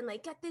settled and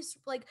get this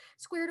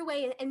squared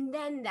away and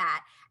then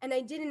that. And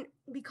I didn't,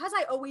 because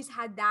I always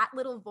had that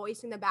little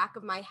voice in the back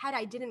of my head,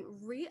 I didn't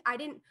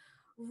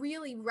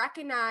really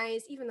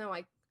recognize, even though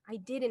I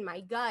did in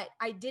my gut,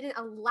 I didn't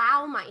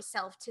allow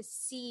myself to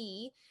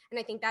see, and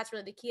I think that's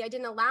really the key. I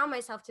didn't allow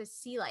myself to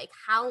see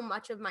how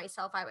much of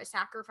myself I was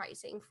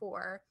sacrificing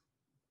for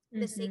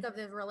the sake of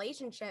the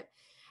relationship.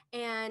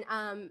 And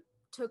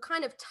to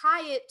kind of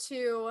tie it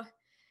to,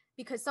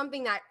 because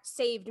something that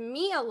saved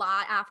me a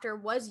lot after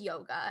was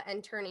yoga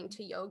and turning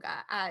to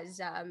yoga as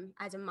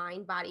a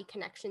mind-body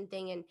connection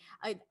thing. And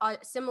I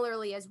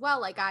similarly as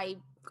well, I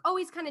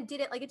always kind of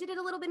did it. I did it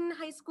a little bit in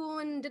high school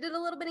and did it a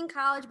little bit in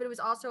college, but it was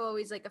also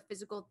always a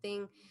physical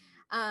thing.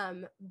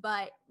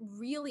 But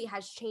really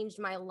has changed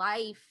my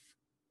life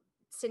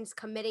since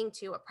committing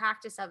to a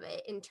practice of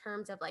it, in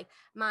terms of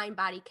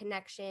mind-body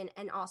connection,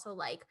 and also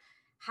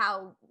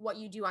how what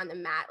you do on the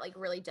mat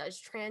really does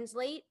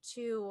translate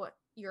to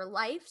your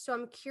life. So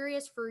I'm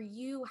curious for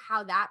you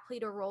how that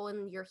played a role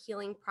in your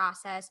healing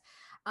process.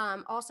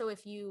 Also,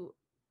 if you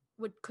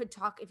could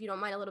talk, if you don't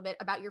mind, a little bit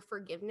about your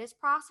forgiveness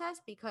process,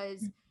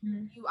 because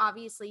you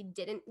obviously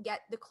didn't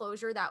get the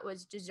closure that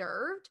was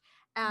deserved.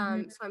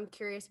 So I'm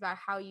curious about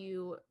how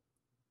you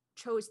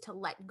chose to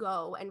let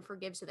go and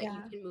forgive so that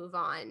you can move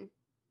on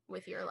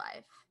with your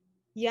life.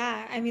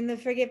 Yeah. I mean, the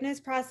forgiveness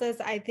process,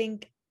 I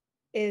think,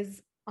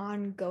 is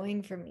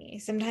ongoing for me.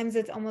 Sometimes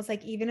it's almost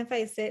like even if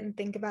I sit and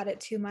think about it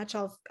too much,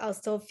 I'll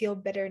still feel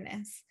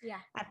bitterness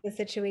at the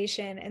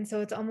situation. And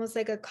so it's almost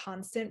like a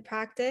constant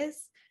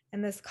practice,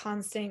 and this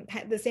constant,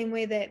 the same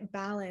way that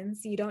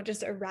balance, you don't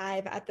just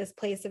arrive at this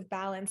place of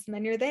balance and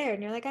then you're there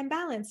and you're like, I'm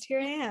balanced, here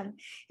I am.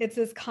 It's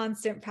this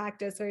constant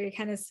practice where you're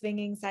kind of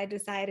swinging side to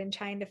side and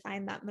trying to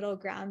find that middle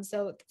ground.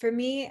 So for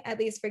me, at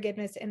least,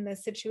 forgiveness in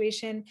this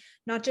situation,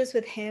 not just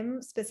with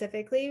him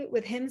specifically,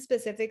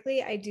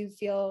 I do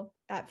feel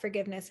that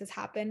forgiveness has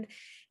happened.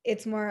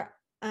 It's more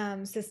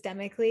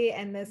systemically,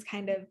 and this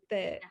kind of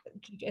the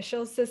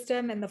judicial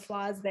system and the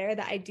flaws there,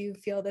 that I do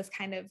feel this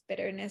kind of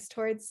bitterness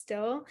towards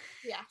still.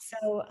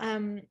 So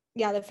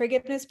the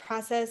forgiveness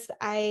process,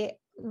 I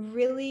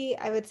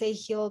would say,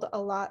 healed a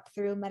lot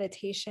through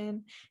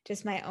meditation,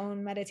 just my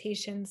own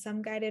meditation,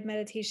 some guided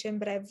meditation,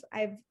 but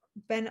I've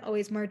been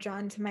always more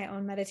drawn to my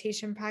own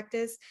meditation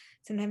practice.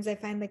 Sometimes I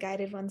find the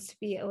guided ones to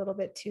be a little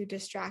bit too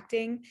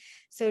distracting.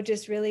 So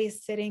just really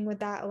sitting with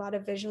that, a lot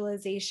of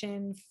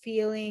visualization,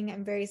 feeling,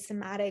 I'm very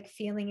somatic,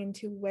 feeling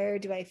into where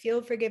do I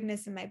feel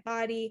forgiveness in my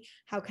body?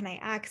 How can I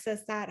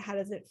access that? How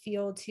does it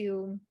feel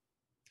to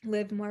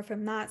live more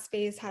from that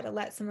space? How to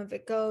let some of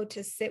it go,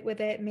 to sit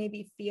with it,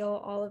 maybe feel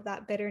all of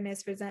that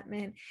bitterness,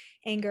 resentment,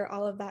 anger,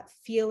 all of that,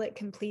 feel it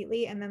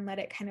completely, and then let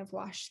it kind of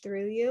wash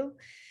through you.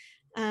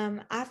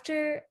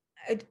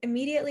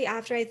 Immediately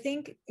after, I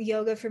think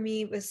yoga for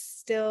me was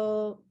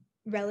still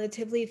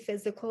relatively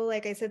physical.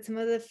 Like I said, some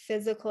of the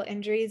physical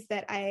injuries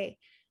that I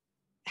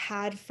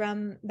had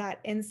from that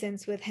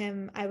instance with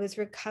him, I was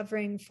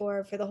recovering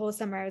for the whole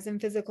summer. I was in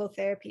physical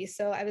therapy.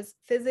 So I was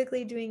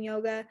physically doing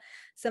yoga.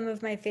 Some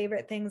of my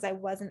favorite things I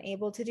wasn't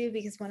able to do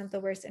because one of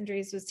the worst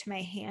injuries was to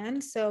my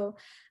hand. So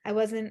I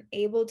wasn't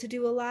able to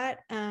do a lot.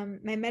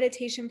 My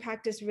meditation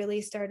practice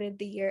really started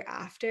the year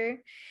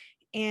after.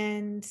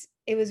 And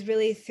it was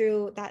really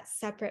through that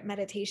separate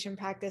meditation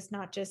practice,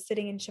 not just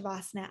sitting in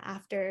Shavasana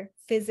after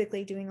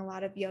physically doing a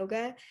lot of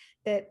yoga,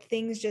 that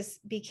things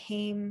just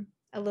became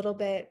a little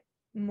bit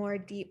more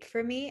deep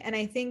for me. And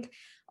I think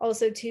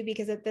also too,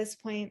 because at this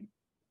point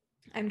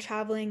I'm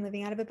traveling,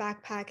 living out of a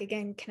backpack.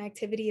 Again,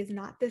 connectivity is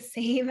not the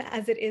same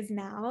as it is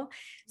now.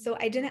 So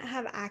I didn't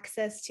have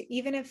access to,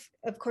 even if,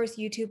 of course,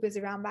 YouTube was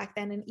around back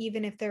then, and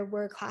even if there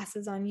were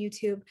classes on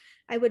YouTube,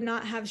 I would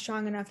not have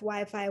strong enough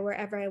Wi-Fi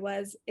wherever I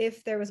was,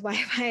 if there was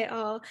Wi-Fi at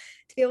all,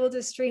 to be able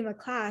to stream a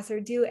class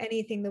or do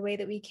anything the way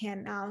that we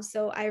can now.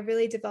 So I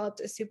really developed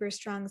a super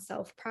strong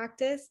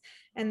self-practice.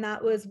 And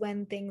that was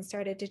when things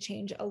started to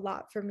change a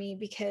lot for me,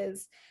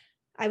 because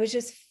I was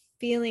just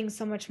feeling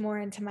so much more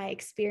into my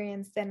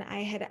experience than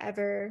I had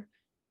ever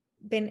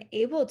been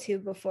able to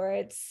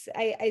before.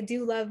 I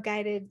do love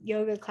guided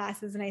yoga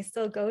classes and I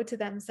still go to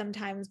them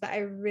sometimes, but I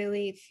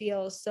really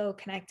feel so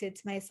connected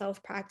to my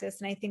self-practice.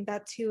 And I think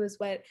that too is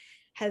what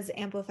has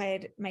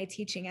amplified my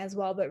teaching as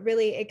well. But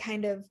really, it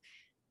kind of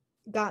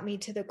got me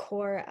to the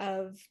core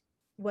of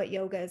what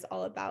yoga is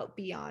all about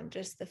beyond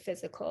just the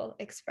physical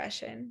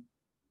expression.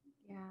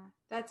 Yeah,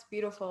 that's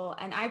beautiful.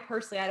 And I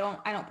personally, I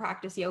don't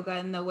practice yoga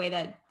in the way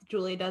that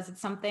Julia does. It's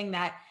something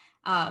that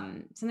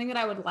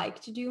I would like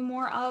to do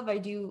more of. I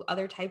do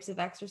other types of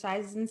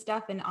exercises and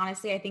stuff. And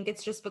honestly, I think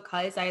it's just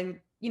because I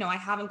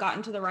haven't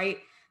gotten to the right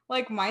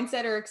like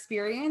mindset or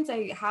experience.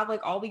 I have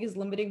like all these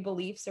limiting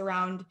beliefs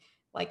around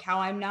like how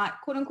I'm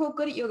not quote unquote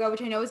good at yoga,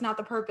 which I know is not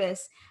the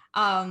purpose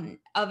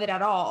of it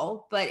at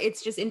all. But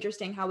it's just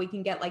interesting how we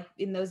can get like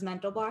in those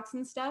mental blocks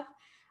and stuff.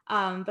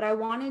 But I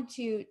wanted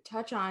to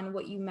touch on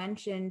what you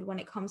mentioned when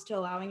it comes to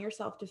allowing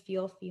yourself to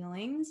feel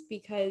feelings,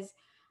 because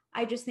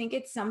I just think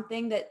it's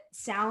something that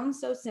sounds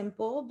so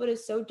simple, but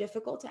is so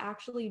difficult to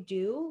actually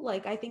do.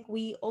 Like, I think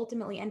we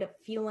ultimately end up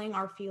feeling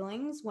our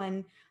feelings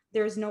when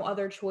there's no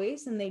other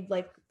choice and they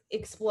like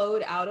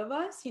explode out of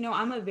us. You know,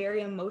 I'm a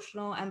very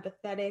emotional,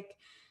 empathetic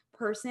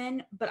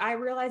person, but I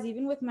realize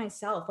even with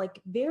myself,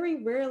 like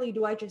very rarely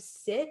do I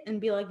just sit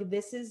and be like,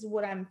 this is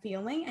what I'm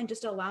feeling, and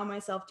just allow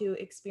myself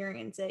to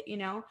experience it, you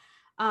know?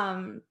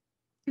 And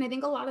I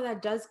think a lot of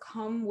that does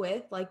come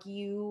with like,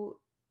 you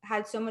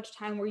had so much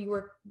time where you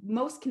were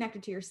most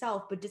connected to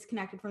yourself, but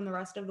disconnected from the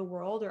rest of the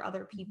world or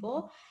other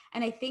people.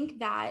 And I think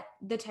that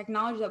the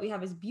technology that we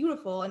have is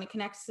beautiful and it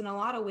connects us in a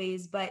lot of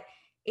ways, but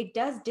it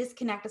does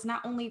disconnect us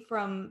not only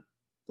from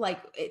like,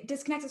 it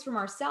disconnects us from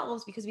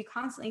ourselves because we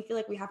constantly feel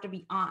like we have to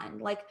be on.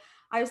 Like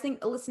I was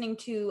listening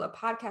to a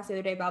podcast the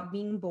other day about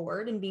being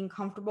bored and being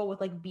comfortable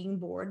with like being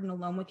bored and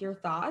alone with your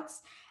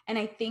thoughts. And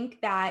I think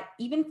that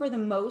even for the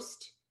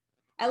most,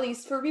 at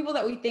least for people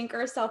that we think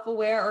are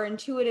self-aware or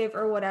intuitive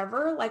or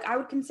whatever, like I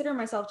would consider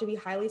myself to be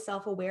highly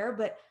self-aware,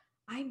 but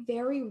I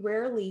very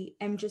rarely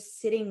am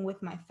just sitting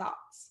with my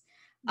thoughts.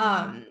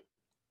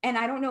 And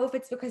I don't know if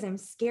it's because I'm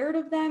scared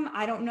of them.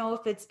 I don't know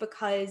if it's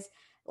because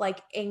like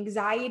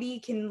anxiety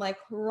can like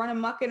run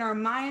amok in our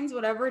minds,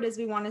 whatever it is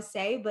we want to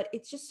say, but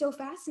it's just so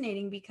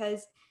fascinating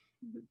because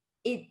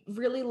it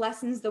really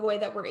lessens the way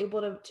that we're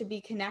able to be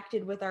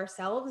connected with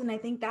ourselves. And I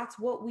think that's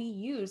what we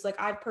use. Like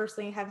I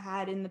personally have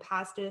had in the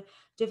past a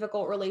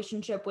difficult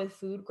relationship with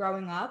food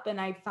growing up.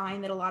 And I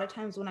find that a lot of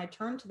times when I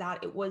turned to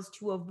that, it was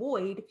to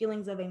avoid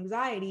feelings of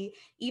anxiety,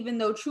 even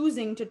though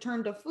choosing to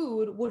turn to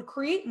food would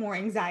create more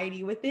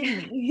anxiety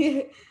within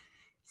me.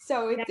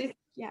 So it's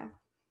yeah.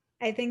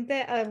 I think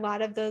that a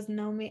lot of those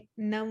numbing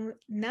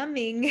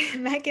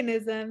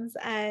mechanisms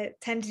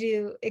tend to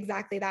do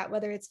exactly that,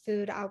 whether it's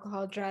food,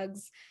 alcohol,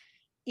 drugs,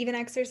 even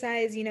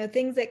exercise,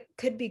 things that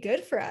could be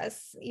good for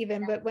us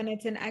even, but when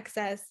it's in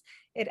excess,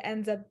 it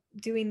ends up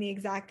doing the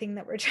exact thing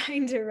that we're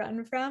trying to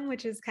run from,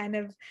 which is kind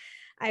of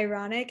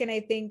ironic. And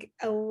I think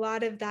a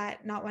lot of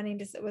that not wanting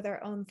to sit with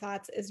our own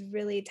thoughts is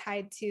really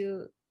tied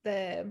to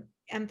the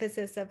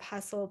emphasis of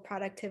hustle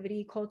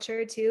productivity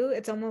culture too.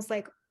 It's almost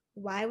like,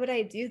 why would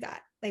I do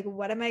that? Like,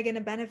 what am I going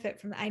to benefit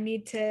from? I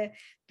need to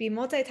be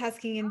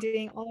multitasking and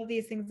doing all of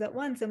these things at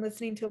once and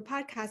listening to a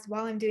podcast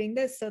while I'm doing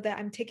this so that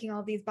I'm ticking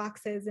all these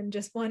boxes in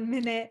just 1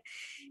 minute,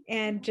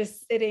 and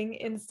just sitting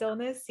in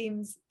stillness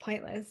seems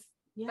pointless.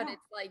 Yeah. But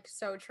it's like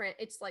so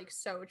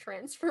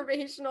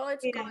transformational.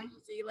 It's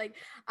crazy. Like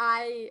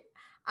I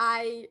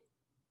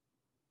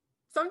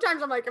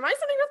sometimes I'm like, am I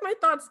sitting with my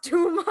thoughts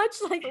too much?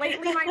 Like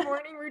lately my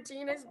morning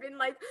routine has been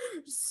like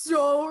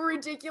so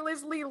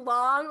ridiculously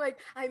long. Like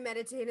I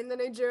meditate and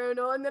then I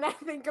journal and then I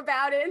think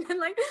about it. And then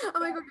like,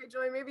 I'm like, okay,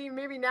 Joy,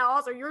 maybe now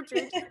also you're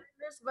doing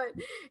this, but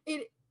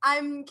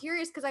I'm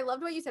curious because I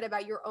loved what you said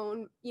about your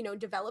own,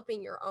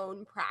 developing your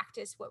own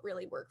practice, what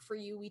really worked for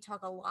you. We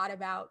talk a lot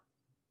about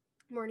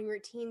morning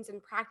routines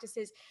and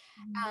practices.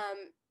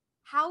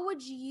 How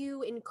would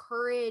you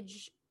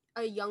encourage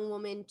a young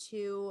woman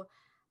to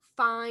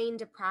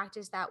find a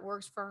practice that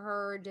works for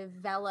her,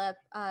 develop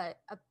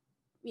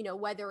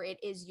whether it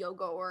is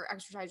yoga or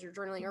exercise or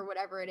journaling or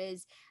whatever it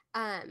is,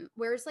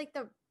 where's like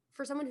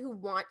for someone who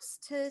wants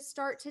to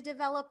start to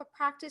develop a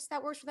practice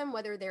that works for them,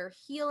 whether they're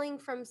healing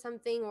from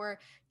something or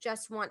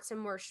just want some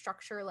more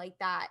structure like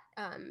that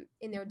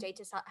in their day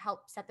to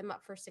help set them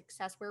up for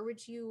success, where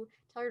would you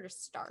tell her to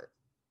start?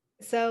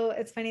 So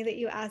it's funny that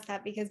you asked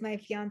that because my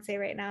fiance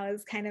right now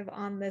is kind of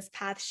on this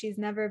path. She's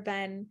never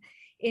been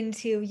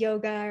into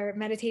yoga or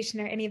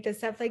meditation or any of this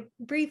stuff, like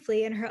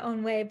briefly in her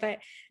own way, but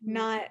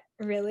not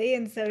really.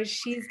 And so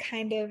she's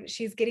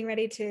getting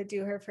ready to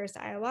do her first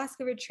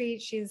ayahuasca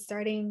retreat. She's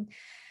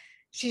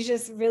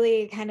just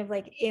really kind of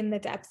like in the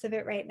depths of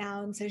it right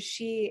now. And so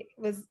we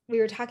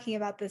were talking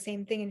about the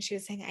same thing. And she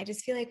was saying, I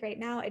just feel like right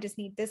now I just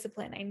need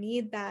discipline. I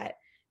need that.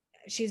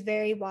 She's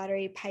very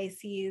watery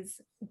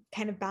Pisces,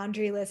 kind of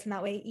boundaryless in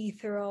that way,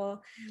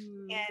 ethereal.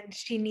 And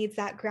she needs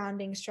that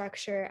grounding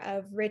structure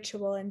of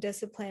ritual and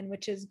discipline,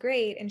 which is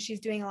great. And she's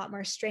doing a lot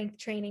more strength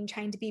training,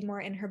 trying to be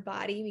more in her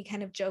body. We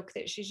kind of joke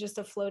that she's just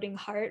a floating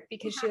heart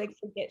because she like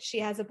forgets she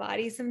has a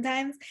body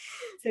sometimes.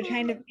 So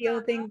trying to feel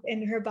things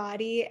in her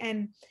body.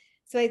 And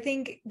so I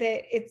think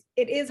that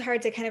it is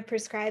hard to kind of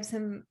prescribe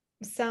some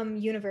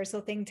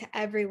universal thing to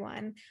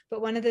everyone.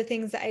 But one of the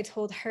things that I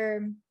told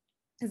her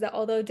is that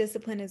although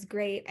discipline is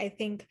great, I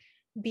think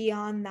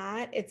beyond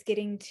that, it's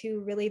getting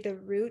to really the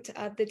root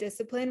of the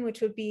discipline,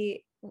 which would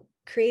be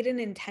create an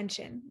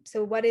intention.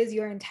 So what is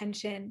your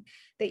intention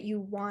that you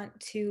want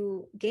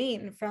to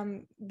gain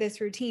from this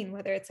routine,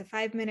 whether it's a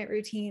 5-minute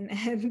routine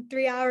and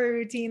 3-hour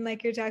routine,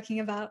 like you're talking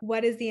about?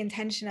 What is the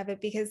intention of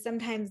it? Because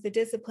sometimes the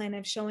discipline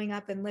of showing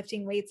up and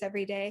lifting weights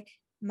every day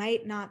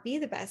might not be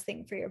the best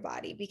thing for your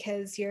body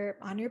because you're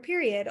on your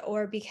period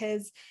or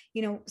because,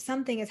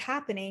 something is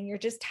happening. You're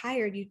just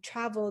tired. You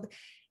traveled.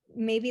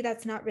 Maybe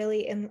that's not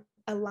really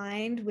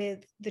aligned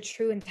with the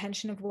true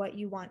intention of what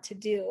you want to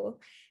do.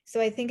 So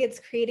I think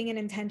it's creating an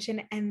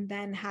intention and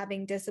then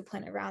having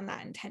discipline around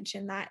that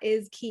intention. That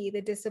is key.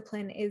 The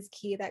discipline is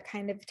key. That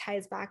kind of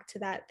ties back to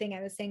that thing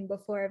I was saying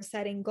before of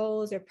setting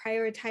goals or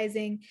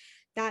prioritizing.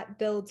 That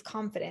builds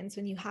confidence.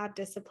 When you have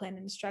discipline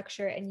and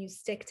structure and you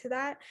stick to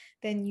that,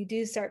 then you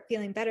do start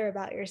feeling better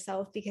about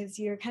yourself because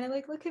you're kind of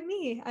like, look at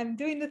me, I'm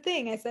doing the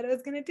thing. I said I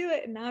was going to do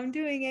it and now I'm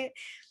doing it.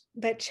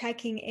 But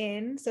checking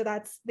in, so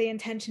that's the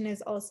intention,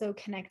 is also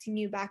connecting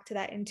you back to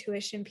that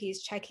intuition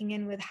piece, checking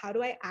in with how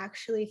do I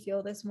actually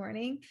feel this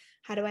morning?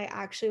 How do I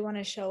actually want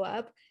to show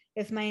up?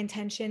 If my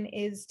intention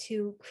is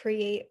to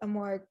create a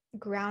more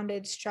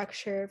grounded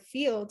structure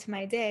feel to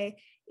my day,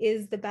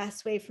 is the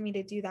best way for me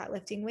to do that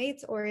lifting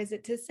weights, or is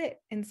it to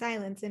sit in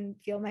silence and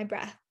feel my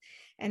breath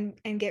and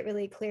get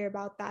really clear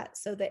about that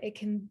so that it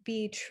can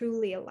be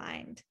truly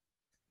aligned?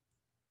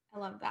 I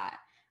love that.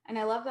 And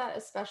I love that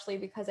especially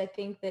because I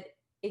think that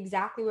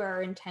exactly where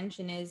our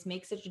intention is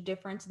makes such a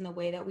difference in the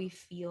way that we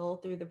feel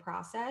through the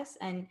process.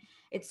 And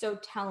it's so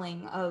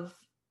telling of,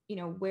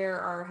 where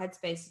our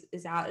headspace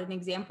is at. An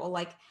example,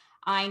 like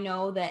I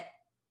know that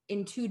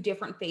in 2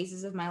 different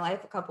phases of my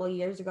life, a couple of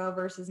years ago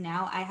versus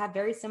now, I have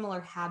very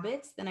similar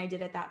habits than I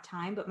did at that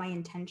time, but my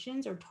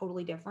intentions are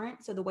totally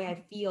different. So the way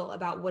I feel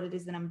about what it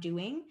is that I'm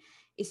doing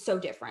is so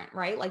different,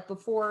 right? Like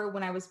before,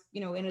 when I was,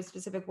 you know, in a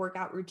specific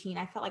workout routine,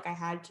 I felt like I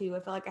had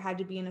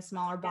to be in a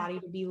smaller body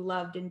to be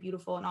loved and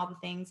beautiful and all the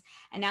things.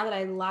 And now that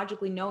I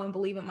logically know and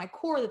believe at my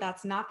core that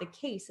that's not the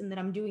case and that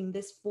I'm doing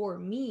this for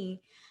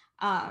me,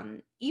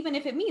 even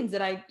if it means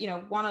that I, you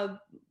know, want to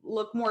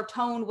look more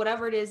toned,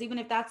 whatever it is, even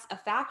if that's a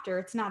factor,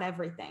 it's not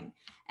everything.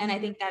 And I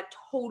think that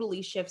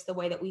totally shifts the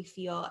way that we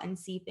feel and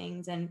see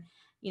things and,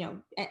 you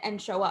know,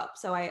 and show up.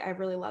 So I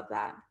really love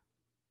that.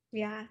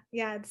 Yeah.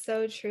 Yeah. It's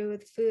so true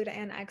with food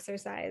and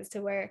exercise,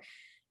 to where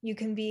you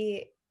can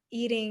be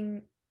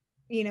eating,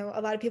 you know, a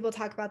lot of people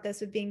talk about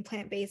this with being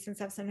plant-based and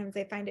stuff. Sometimes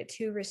they find it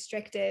too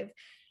restrictive.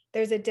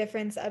 There's a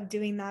difference of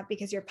doing that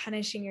because you're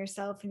punishing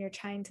yourself and you're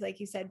trying to, like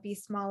you said, be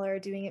smaller,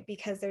 doing it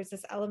because there's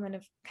this element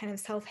of kind of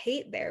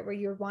self-hate there where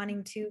you're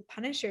wanting to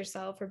punish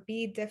yourself or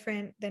be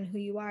different than who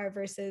you are,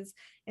 versus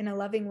in a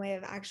loving way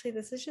of, actually,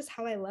 this is just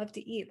how I love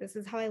to eat. This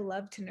is how I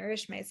love to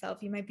nourish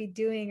myself. You might be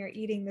doing or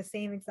eating the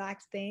same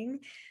exact thing,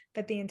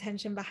 but the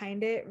intention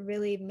behind it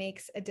really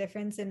makes a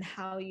difference in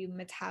how you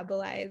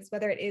metabolize,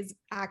 whether it is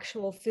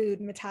actual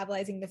food,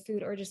 metabolizing the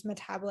food, or just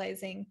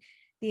metabolizing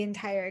the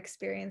entire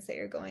experience that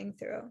you're going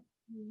through.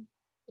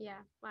 Yeah.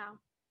 Wow.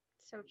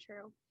 So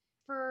true.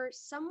 For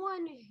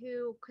someone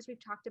who, because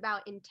we've talked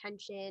about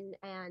intention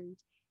and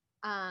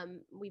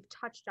we've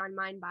touched on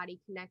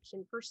mind-body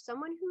connection, for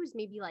someone who's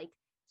maybe like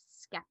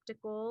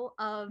skeptical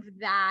of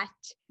that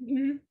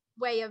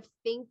way of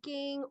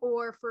thinking,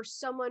 or for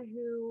someone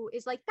who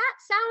is like, that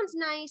sounds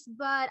nice,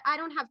 but I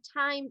don't have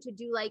time to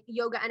do like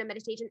yoga and a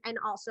meditation and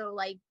also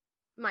like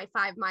my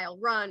 5-mile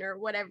run or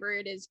whatever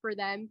it is for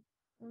them,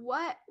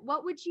 what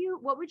would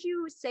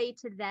you say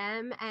to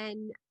them,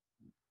 and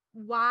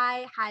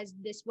why has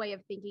this way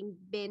of thinking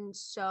been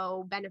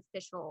so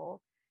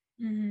beneficial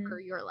for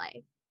your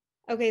life?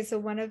 Okay, so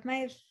one of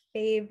my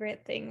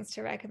favorite things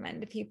to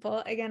recommend to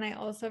people, again, I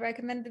also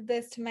recommended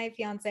this to my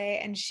fiance,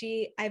 and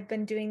I've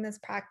been doing this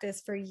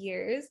practice for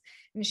years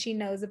and she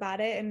knows about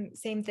it. And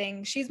same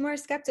thing, she's more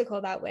skeptical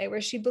that way,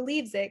 where she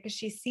believes it because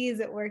she sees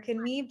it work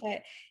in me,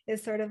 but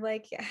is sort of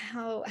like,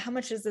 how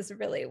much does this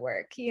really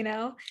work, you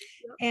know?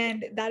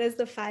 And that is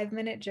the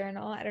 5-minute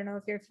journal. I don't know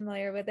if you're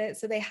familiar with it.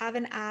 So they have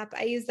an app.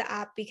 I use the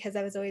app because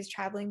I was always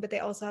traveling, but they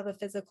also have a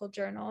physical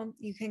journal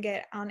you can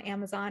get on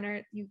Amazon,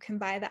 or you can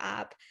buy the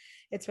app.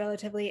 It's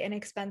relatively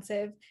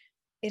inexpensive.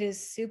 It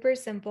is super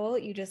simple.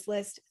 You just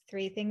list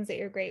 3 things that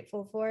you're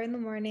grateful for in the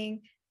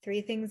morning, 3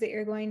 things that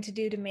you're going to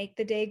do to make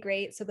the day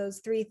great. So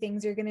those 3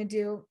 things you're going to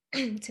do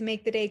to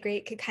make the day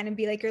great could kind of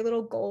be like your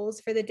little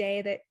goals for the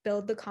day that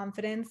build the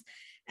confidence.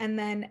 And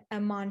then a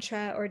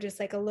mantra, or just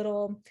like a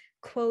little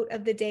quote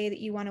of the day that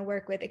you want to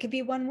work with. It could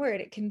be one word.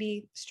 It can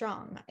be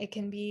strong. It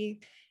can be,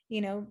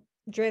 you know,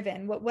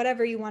 driven,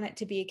 whatever you want it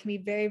to be. It can be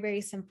very,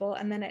 very simple.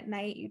 And then at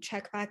night you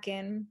check back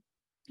in.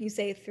 You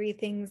say 3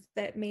 things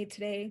that made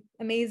today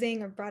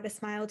amazing or brought a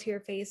smile to your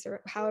face,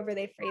 or however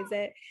they phrase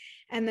it.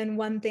 And then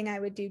 1 thing I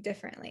would do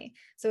differently.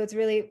 So it's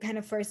really kind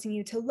of forcing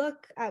you to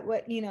look at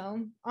what, you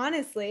know,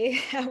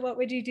 honestly, what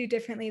would you do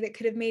differently that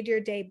could have made your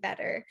day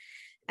better?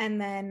 And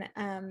then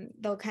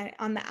they'll kind of,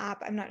 on the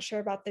app, I'm not sure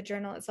about the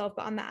journal itself,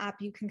 but on the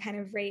app, you can kind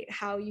of rate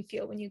how you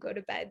feel when you go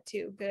to bed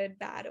too. Good,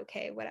 bad,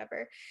 okay,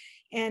 whatever.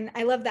 And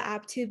I love the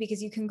app too,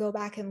 because you can go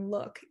back and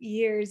look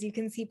years, you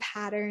can see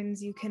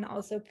patterns, you can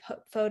also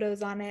put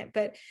photos on it.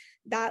 But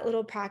that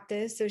little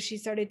practice, so she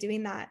started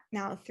doing that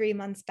now 3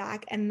 months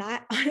back. And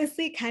that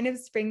honestly kind of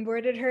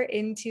springboarded her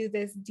into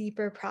this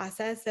deeper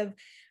process of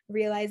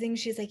realizing,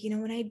 she's like, you know,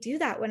 when I do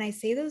that, when I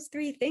say those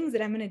 3 things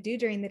that I'm going to do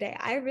during the day,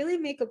 I really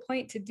make a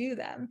point to do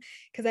them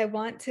because I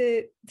want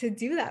to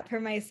do that for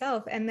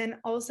myself. And then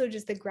also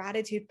just the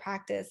gratitude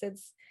practice.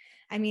 It's,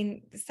 I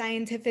mean,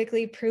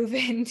 scientifically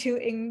proven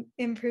to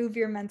improve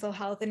your mental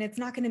health. And it's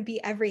not going to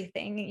be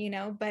everything, you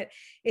know, but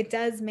it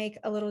does make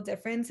a little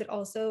difference. It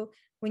also,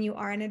 when you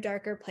are in a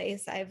darker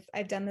place,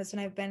 I've done this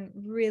when I've been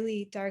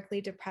really darkly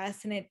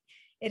depressed, and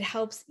it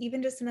helps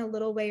even just in a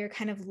little way. You're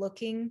kind of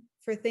looking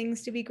for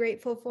things to be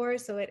grateful for.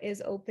 So it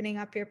is opening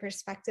up your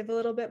perspective a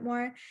little bit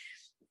more.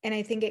 And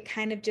I think it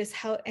kind of just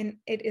helps. And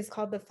it is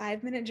called the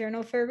 5-minute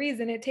journal for a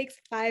reason. It takes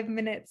 5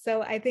 minutes.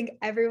 So I think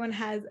everyone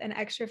has an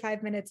extra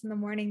 5 minutes in the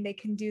morning. They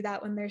can do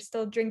that when they're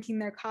still drinking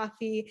their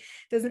coffee.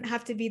 It doesn't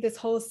have to be this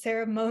whole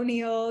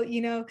ceremonial,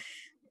 you know,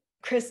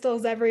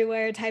 crystals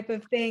everywhere type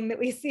of thing that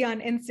we see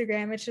on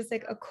Instagram. It's just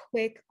like a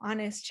quick,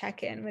 honest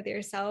check-in with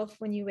yourself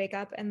when you wake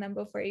up and then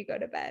before you go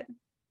to bed.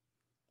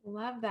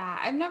 Love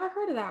that. I've never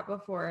heard of that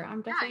before.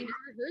 I'm definitely I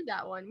never heard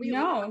that one.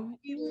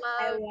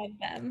 I love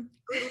them.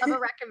 We love a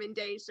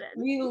recommendation.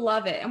 We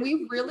love it. And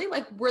we really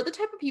we're the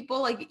type of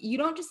people, like, you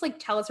don't just like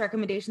tell us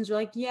recommendations. We're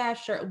like, yeah,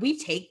 sure. We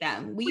take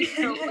them. We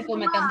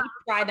implement them.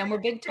 We try them. We're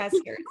big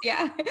testers.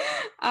 Yeah.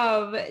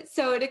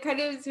 So to kind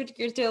of switch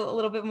gears to a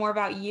little bit more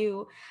about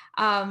you,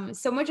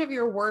 so much of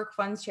your work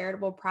funds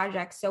charitable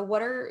projects. So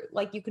what are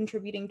you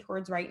contributing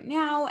towards right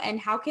now, and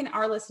how can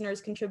our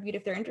listeners contribute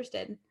if they're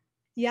interested?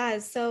 Yeah,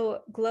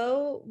 so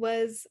Glow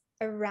was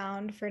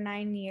around for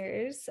 9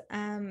 years.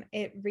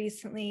 It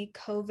recently,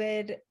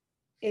 COVID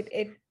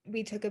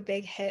we took a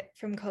big hit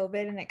from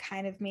COVID, and it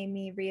kind of made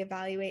me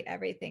reevaluate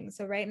everything.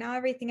 So right now,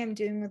 everything I'm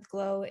doing with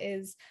Glow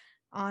is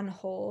on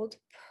hold,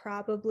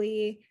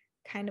 probably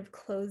kind of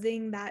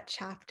closing that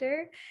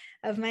chapter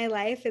of my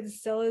life. It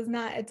still is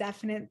not a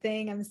definite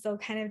thing. I'm still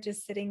kind of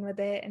just sitting with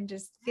it and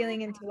just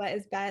feeling into what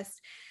is best.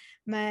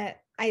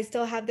 I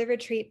still have the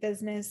retreat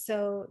business.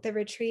 So the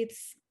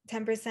retreats,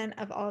 10%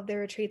 of all of the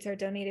retreats are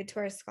donated to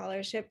our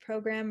scholarship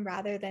program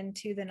rather than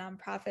to the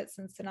nonprofit,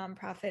 since the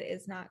nonprofit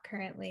is not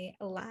currently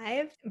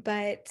alive.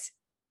 But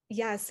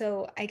yeah,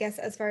 so I guess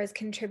as far as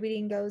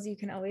contributing goes, you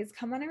can always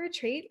come on a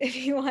retreat if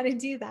you want to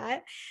do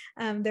that.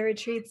 The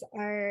retreats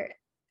are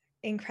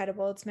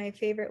incredible. It's my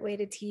favorite way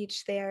to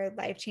teach. They are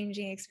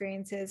life-changing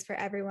experiences for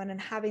everyone, and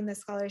having the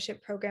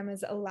scholarship program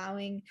is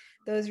allowing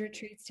those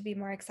retreats to be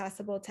more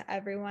accessible to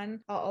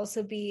everyone.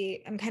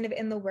 I'm kind of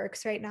in the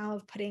works right now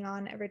of putting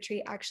on a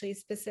retreat actually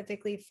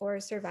specifically for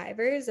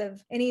survivors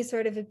of any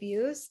sort of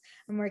abuse.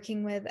 I'm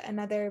working with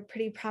another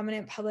pretty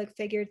prominent public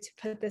figure to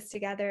put this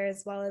together,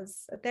 as well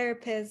as a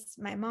therapist,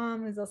 my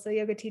mom, who's also a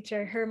yoga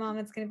teacher, her mom.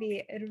 It's going to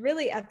be a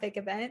really epic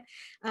event,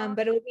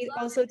 but it will be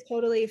also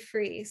totally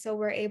free. So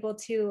we're able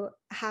to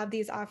have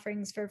these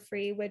offerings for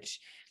free, which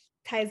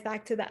ties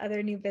back to the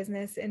other new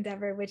business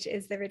endeavor, which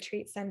is the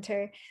retreat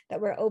center that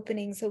we're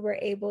opening. So we're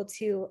able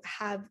to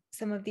have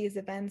some of these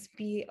events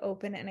be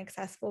open and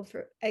accessible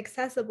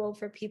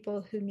for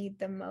people who need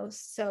them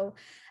most. So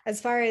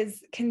as far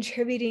as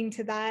contributing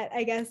to that,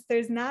 I guess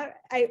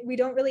we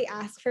don't really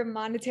ask for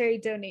monetary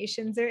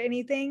donations or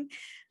anything.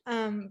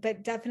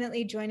 But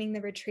definitely joining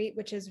the retreat,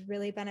 which is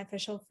really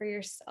beneficial for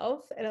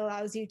yourself. It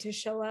allows you to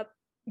show up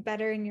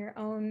better in your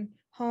own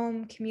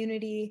home,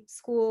 community,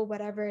 school,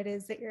 whatever it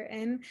is that you're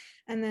in.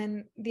 And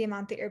then the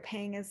amount that you're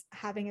paying is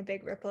having a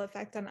big ripple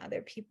effect on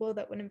other people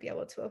that wouldn't be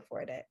able to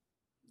afford it.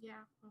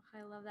 Yeah,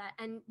 I love that.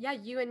 And yeah,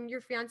 you and your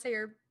fiance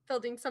are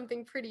building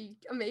something pretty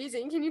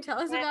amazing. Can you tell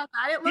us about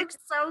that? It looks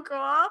so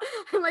cool.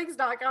 I'm like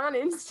stalking on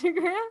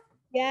Instagram.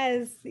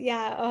 Yes.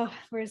 Yeah. Oh,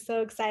 we're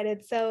so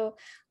excited. So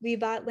we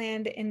bought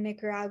land in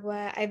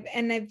Nicaragua. I've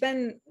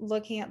been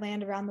looking at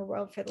land around the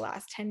world for the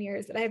last 10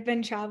 years that I've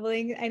been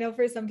traveling. I know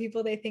for some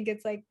people, they think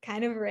it's like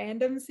kind of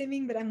random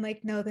seeming, but I'm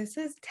like, no, this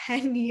is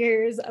 10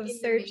 years of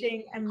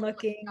searching and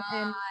looking.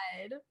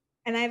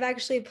 And I've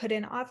actually put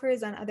in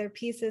offers on other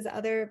places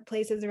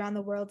around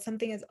the world.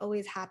 Something has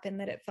always happened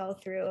that it fell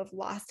through. I've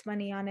lost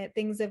money on it.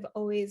 Things have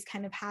always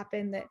kind of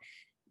happened that,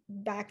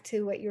 back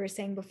to what you were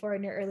saying before,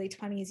 in your early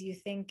 20s, you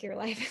think your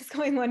life is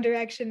going one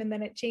direction and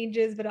then it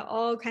changes, but it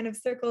all kind of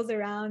circles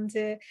around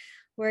to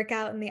work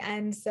out in the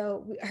end.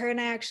 So her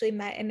and I actually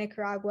met in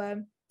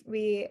Nicaragua.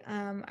 We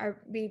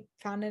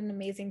found an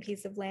amazing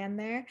piece of land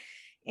there,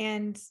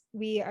 and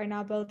we are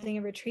now building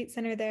a retreat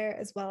center there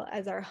as well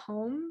as our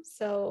home.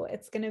 So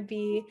it's going to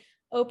be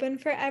open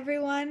for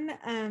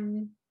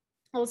everyone.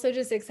 Also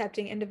just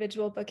accepting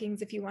individual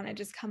bookings if you want to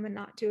just come and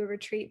not do a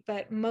retreat,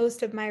 but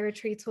most of my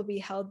retreats will be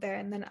held there,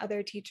 and then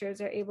other teachers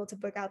are able to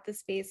book out the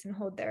space and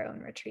hold their own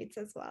retreats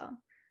as well.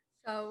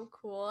 So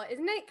cool.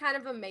 Isn't it kind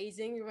of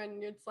amazing when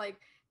it's like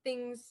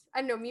things, I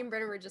don't know, me and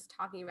Brenna were just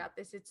talking about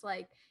this. It's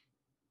like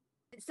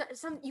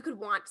you could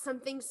want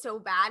something so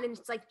bad and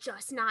it's like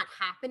just not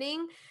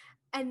happening.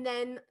 And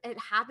then it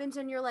happens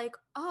and you're like,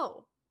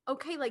 oh,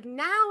 okay, like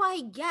now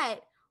I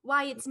get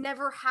why it's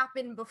never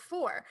happened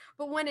before.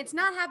 But when it's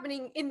not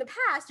happening in the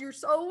past, you're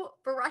so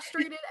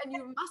frustrated and you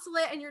muscle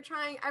it and you're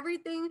trying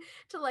everything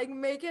to like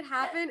make it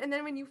happen. And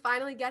then when you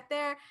finally get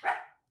there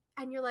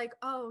and you're like,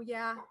 oh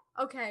yeah,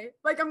 okay.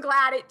 Like, I'm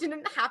glad it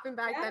didn't happen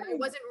back then. I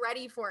wasn't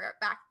ready for it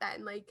back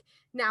then. Like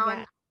now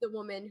I'm the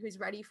woman who's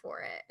ready for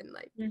it. And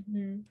like,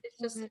 it's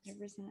just,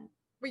 100%.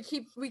 we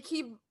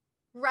keep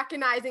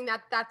recognizing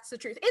that that's the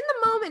truth. In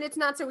the moment, it's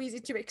not so easy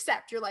to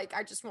accept. You're like,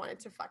 I just want it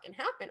to fucking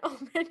happen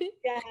already.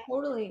 Yeah,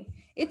 totally.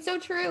 It's so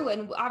true.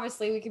 And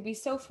obviously we could be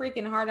so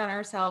freaking hard on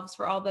ourselves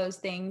for all those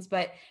things,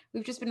 but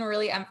we've just been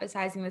really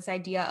emphasizing this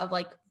idea of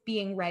like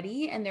being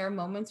ready. And there are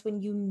moments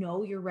when you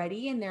know you're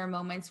ready, and there are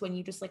moments when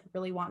you just like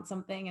really want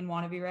something and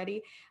want to be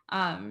ready.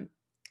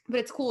 But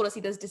it's cool to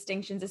see those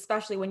distinctions,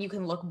 especially when you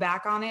can look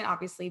back on it.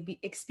 Obviously,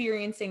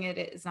 experiencing it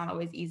is not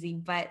always easy.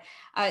 But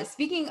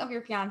speaking of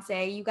your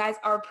fiance, you guys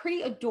are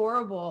pretty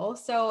adorable.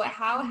 So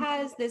how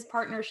has this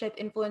partnership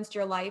influenced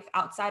your life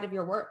outside of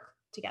your work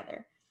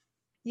together?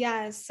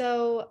 Yeah.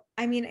 So,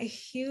 I mean, a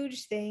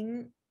huge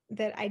thing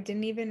that I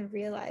didn't even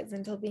realize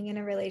until being in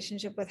a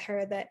relationship with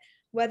her, that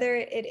whether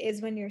it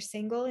is when you're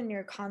single and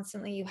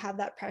you have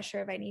that pressure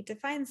of, I need to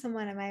find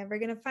someone, am I ever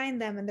going to find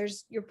them? And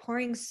you're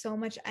pouring so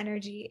much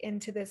energy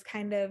into this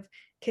kind of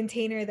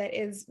container that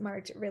is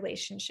marked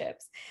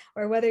relationships,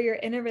 or whether you're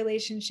in a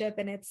relationship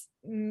and it's,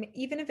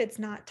 even if it's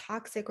not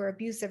toxic or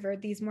abusive or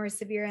these more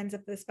severe ends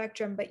of the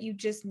spectrum, but you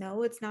just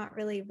know it's not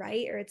really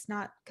right, or it's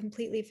not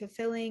completely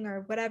fulfilling,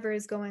 or whatever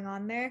is going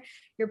on there,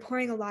 you're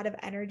pouring a lot of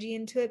energy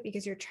into it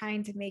because you're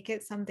trying to make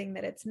it something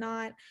that it's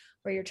not,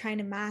 or you're trying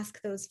to mask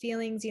those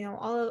feelings,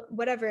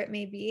 whatever it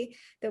may be,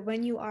 that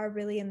when you are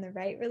really in the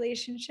right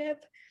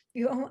relationship,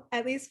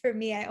 at least for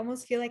me, I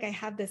almost feel like I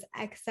have this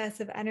excess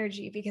of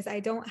energy because I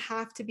don't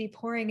have to be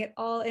pouring it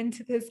all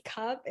into this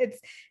cup.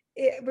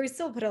 We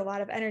still put a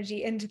lot of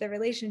energy into the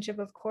relationship,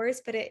 of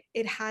course, but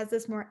it has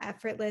this more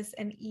effortless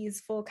and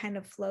easeful kind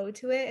of flow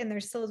to it. And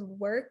there's still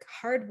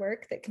hard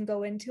work that can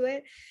go into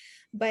it,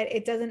 but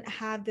it doesn't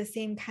have the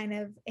same kind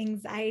of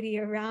anxiety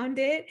around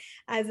it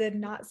as a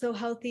not so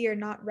healthy or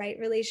not right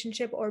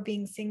relationship, or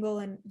being single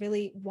and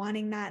really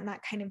wanting that and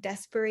that kind of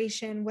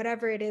desperation,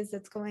 whatever it is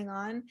that's going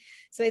on.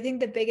 So I think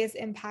the biggest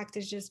impact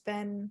has just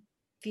been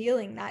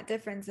feeling that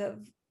difference of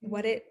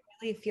what it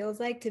really feels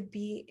like to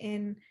be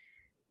in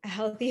a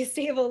healthy,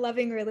 stable,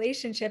 loving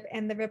relationship,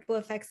 and the ripple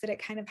effects that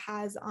it kind of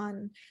has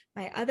on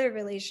my other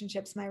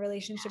relationships, my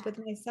relationship with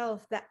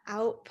myself, the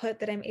output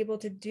that I'm able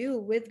to do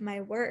with my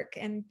work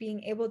and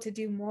being able to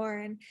do more.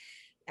 And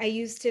I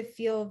used to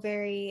feel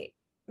I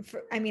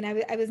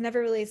was never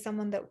really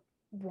someone that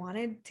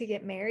wanted to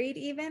get married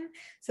even.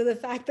 So the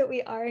fact that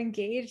we are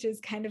engaged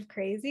is kind of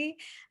crazy.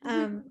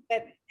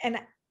 And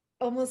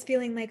almost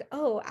feeling like,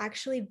 oh,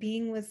 actually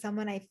being with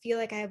someone, I feel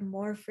like I have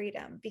more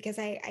freedom because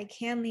I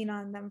can lean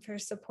on them for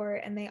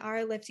support, and they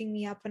are lifting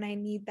me up when I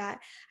need that.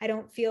 I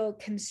don't feel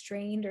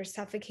constrained or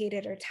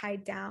suffocated or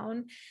tied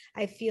down.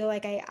 I feel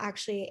like I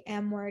actually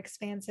am more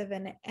expansive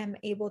and am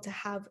able to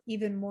have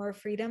even more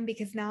freedom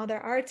because now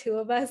there are two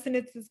of us, and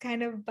it's this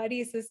kind of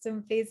buddy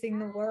system facing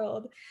the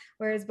world.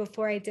 Whereas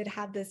before I did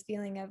have this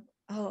feeling of,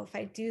 oh, if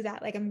I do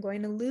that, like I'm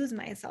going to lose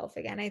myself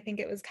again. I think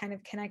it was kind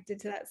of connected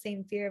to that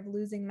same fear of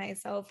losing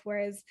myself.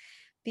 Whereas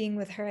being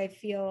with her, I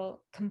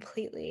feel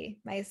completely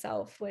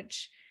myself,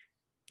 which,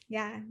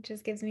 yeah,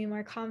 just gives me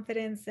more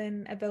confidence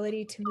and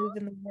ability to move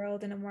in the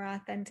world in a more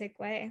authentic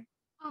way.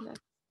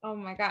 Oh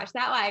my gosh,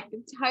 that like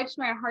touched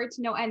my heart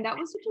to no end. That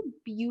was such a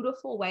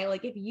beautiful way.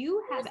 Like if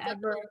you have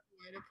ever,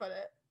 way to put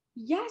it.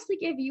 yes, like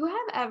if you have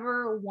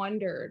ever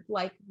wondered,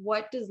 like,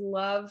 what does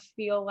love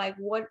feel like?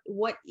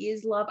 What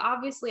is love?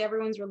 Obviously,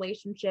 everyone's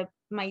relationship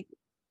might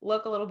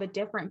look a little bit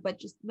different, but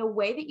just the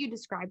way that you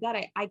describe that,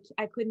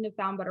 I couldn't have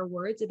found better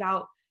words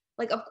about,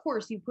 like, of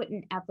course you put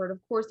in effort, of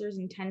course there's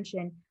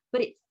intention,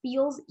 but it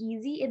feels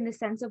easy in the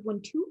sense of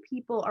when two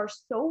people are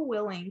so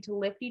willing to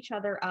lift each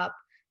other up,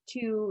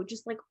 to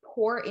just like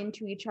pour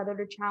into each other,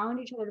 to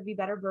challenge each other to be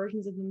better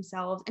versions of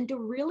themselves, and to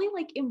really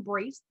like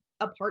embrace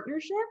a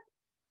partnership.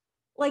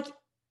 Like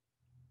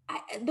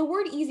the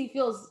word easy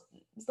feels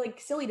like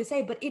silly to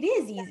say, but it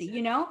is easy,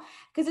 you know,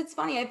 because it's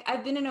funny.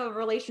 I've been in a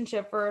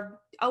relationship for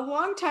a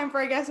long time, for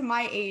I guess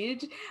my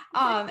age.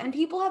 And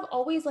people have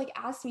always like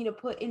asked me to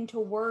put into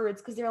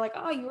words because they're like,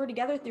 oh, you were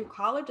together through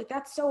college. Like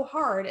that's so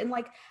hard. And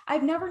like,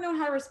 I've never known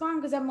how to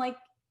respond because I'm like,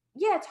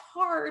 yeah, it's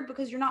hard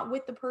because you're not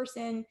with the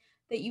person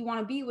that you want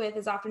to be with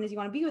as often as you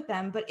want to be with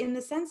them. But in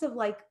the sense of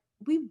like,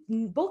 we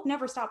both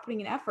never stop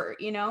putting in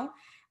effort, you know,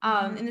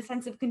 in the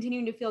sense of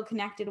continuing to feel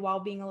connected while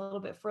being a little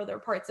bit further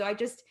apart. So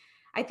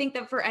I think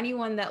that for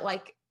anyone that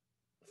like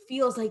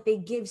feels like they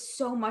give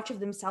so much of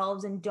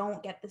themselves and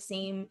don't get the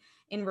same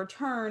in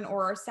return,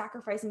 or are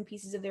sacrificing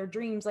pieces of their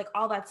dreams, like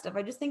all that stuff,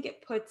 I just think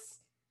it puts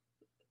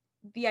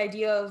the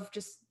idea of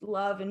just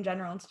love in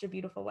general in such a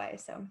beautiful way.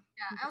 So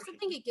yeah, I also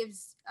think it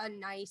gives a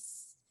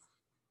nice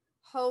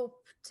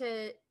hope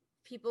to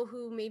people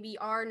who maybe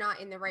are not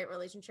in the right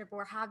relationship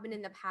or have been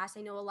in the past.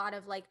 I know a lot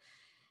of like,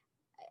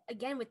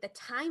 again, with the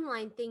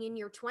timeline thing in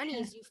your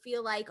 20s, you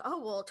feel like,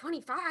 oh, well,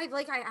 25,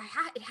 like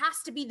it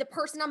has to be the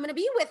person I'm going to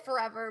be with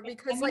forever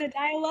because I'm gonna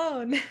die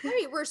alone.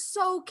 Right, we're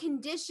so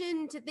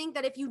conditioned to think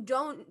that if you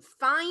don't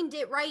find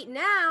it right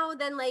now,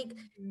 then like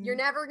you're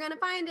never going to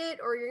find it,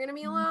 or you're going to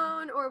be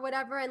alone or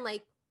whatever. And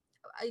like,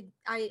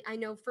 I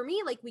know for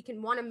me, like we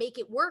can want to make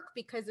it work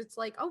because it's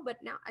like, oh, but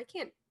now I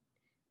can't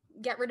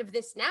get rid of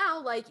this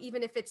now, like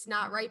even if it's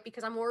not right,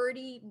 because I'm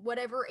already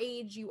whatever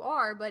age you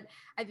are. But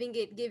I think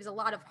it gives a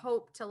lot of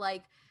hope to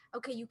like,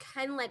 okay, you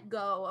can let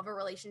go of a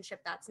relationship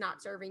that's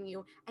not serving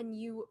you, and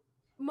you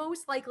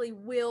most likely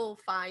will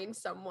find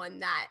someone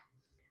that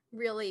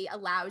really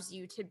allows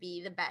you to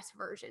be the best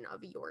version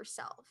of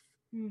yourself.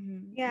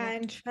 Yeah,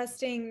 and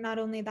trusting not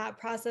only that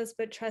process,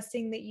 but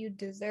trusting that you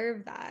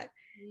deserve that.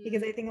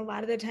 Because I think a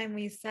lot of the time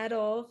we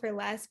settle for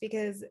less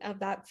because of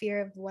that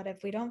fear of what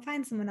if we don't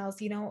find someone else.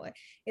 You know,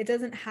 it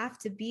doesn't have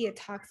to be a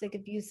toxic,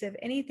 abusive,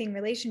 anything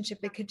relationship.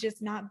 It could just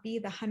not be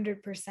the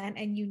 100%.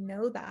 And you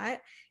know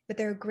that, but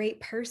they're a great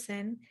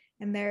person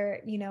and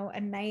they're, you know,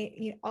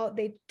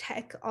 they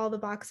check all the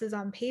boxes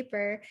on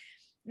paper.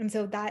 And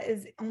so that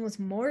is almost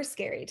more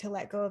scary to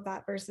let go of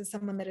that versus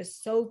someone that is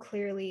so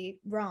clearly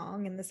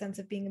wrong in the sense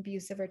of being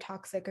abusive or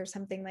toxic or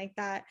something like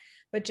that.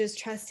 But just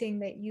trusting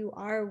that you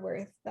are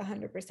worth the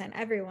 100%,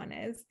 everyone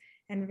is,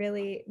 and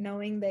really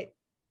knowing that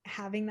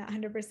having that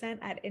 100%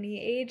 at any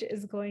age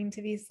is going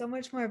to be so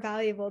much more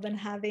valuable than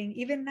having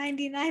even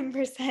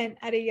 99%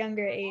 at a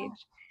younger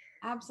age.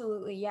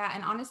 Absolutely. Yeah.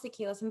 And honestly,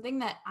 Kayla, something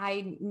that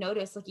I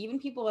noticed, like even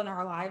people in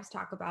our lives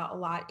talk about a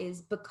lot,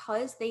 is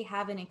because they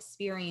haven't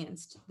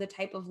experienced the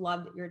type of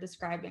love that you're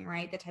describing,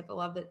 right? The type of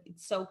love that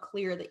it's so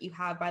clear that you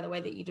have by the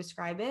way that you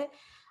describe it.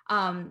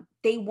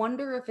 they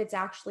wonder if it's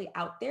actually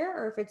out there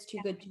or if it's too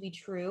good to be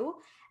true.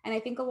 And I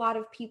think a lot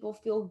of people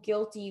feel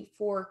guilty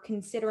for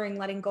considering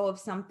letting go of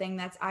something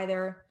that's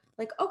either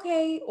like,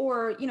 okay,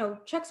 or, you know,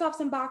 checks off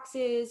some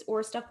boxes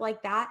or stuff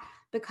like that,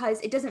 because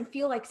it doesn't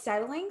feel like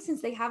settling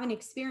since they haven't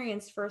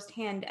experienced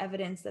firsthand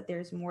evidence that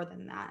there's more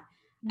than that.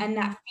 And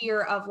that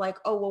fear of like,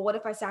 oh, well, what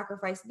if I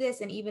sacrifice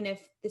this? And even if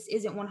this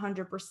isn't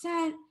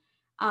 100%,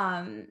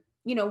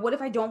 you know, what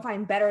if I don't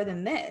find better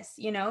than this,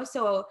 you know?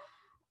 So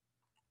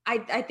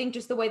I think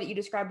just the way that you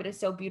describe it is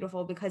so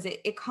beautiful because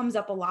it comes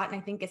up a lot. And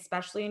I think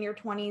especially in your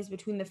 20s,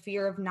 between the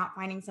fear of not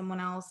finding someone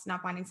else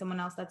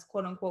that's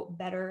quote unquote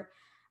better.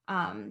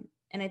 And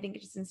I think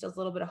it just instills a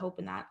little bit of hope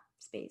in that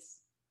space.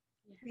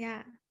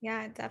 Yeah,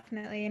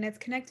 definitely. And it's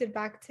connected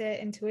back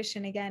to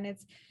intuition again.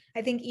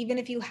 I think even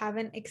if you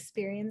haven't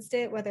experienced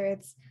it, whether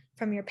it's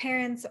from your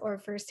parents or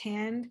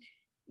firsthand,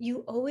 you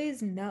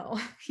always know.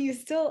 You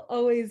still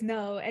always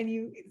know.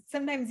 And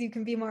sometimes you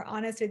can be more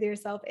honest with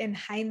yourself in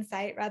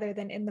hindsight rather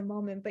than in the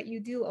moment, but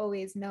you do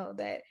always know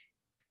that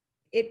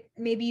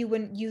maybe you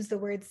wouldn't use the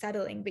word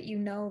settling, but you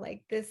know,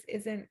 like this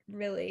isn't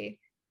really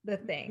the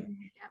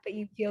thing, but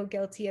you feel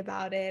guilty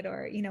about it,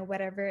 or, you know,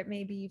 whatever it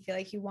may be, you feel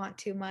like you want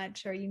too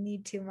much or you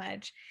need too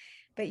much,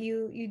 but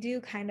you do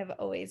kind of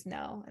always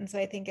know. And so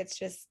I think it's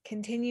just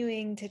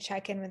continuing to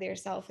check in with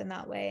yourself in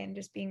that way and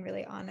just being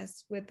really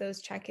honest with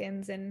those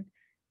check-ins and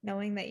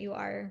knowing that you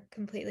are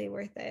completely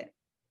worth it.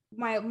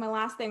 My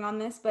last thing on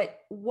this, but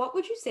what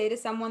would you say to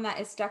someone that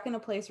is stuck in a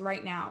place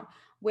right now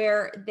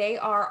where they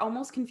are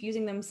almost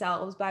confusing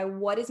themselves by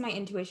what is my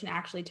intuition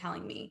actually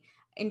telling me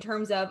in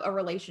terms of a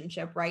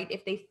relationship, right?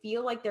 If they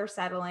feel like they're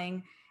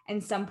settling in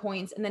some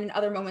points and then in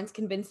other moments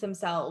convince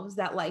themselves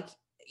that like,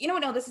 you know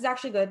what, no, this is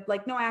actually good.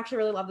 Like, no, I actually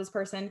really love this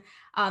person.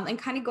 And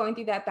kind of going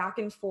through that back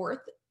and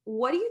forth.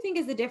 What do you think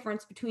is the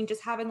difference between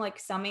just having like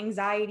some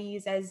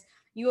anxieties as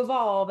you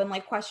evolve and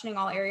like questioning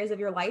all areas of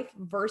your life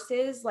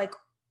versus like,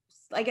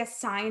 I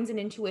guess, signs and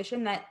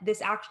intuition that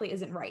this actually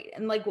isn't right?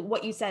 And like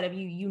what you said of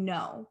you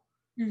know,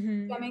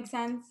 does that make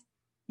sense?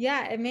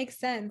 Yeah, it makes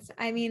sense.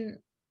 I mean,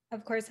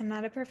 of course, I'm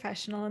not a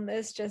professional in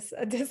this, just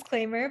a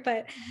disclaimer,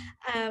 but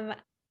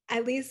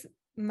at least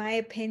my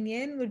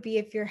opinion would be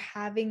if you're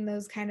having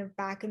those kind of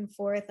back and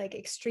forth, like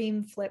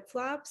extreme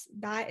flip-flops,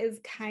 that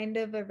is kind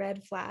of a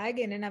red flag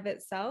in and of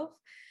itself.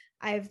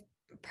 I've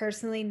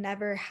personally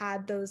never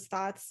had those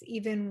thoughts,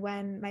 even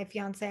when my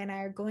fiance and I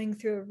are going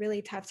through a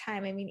really tough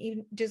time. I mean,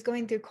 even just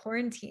going through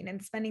quarantine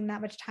and spending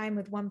that much time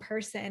with one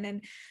person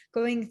and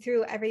going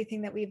through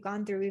everything that we've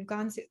gone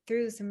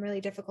through some really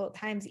difficult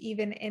times,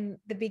 even in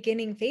the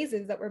beginning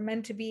phases that were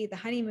meant to be the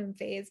honeymoon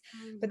phase.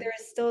 But there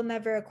is still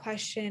never a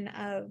question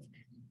of,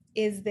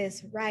 is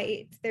this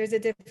right? There's a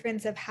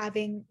difference of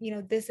having, you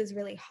know, this is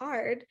really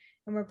hard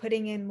and we're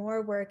putting in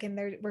more work and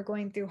we're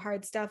going through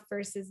hard stuff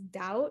versus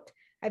doubt.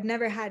 I've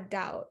never had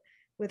doubt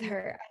with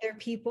her. Other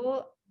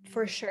people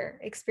for sure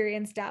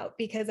experience doubt,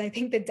 because I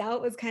think the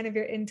doubt was kind of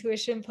your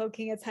intuition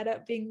poking its head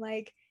up being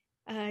like,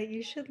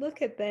 you should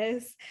look at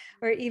this.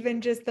 Or even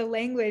just the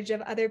language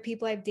of other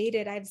people I've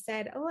dated, I've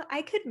said, oh,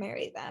 I could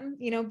marry them,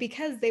 you know,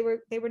 because they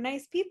were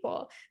nice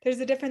people. There's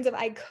a difference of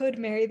I could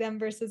marry them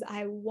versus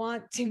I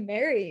want to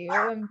marry you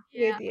and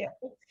be with you.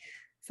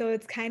 So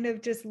it's kind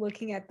of just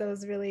looking at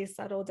those really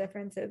subtle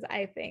differences,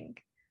 I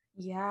think.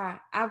 Yeah,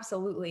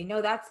 absolutely.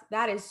 No,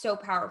 that is so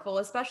powerful,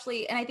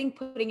 especially, and I think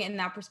putting it in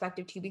that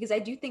perspective too, because I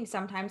do think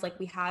sometimes like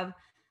we have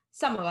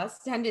some of us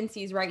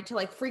tendencies, right, to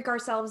like freak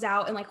ourselves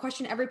out and like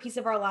question every piece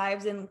of our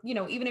lives. And, you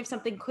know, even if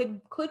something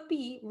could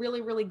be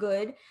really, really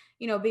good,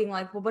 you know, being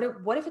like, well,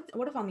 what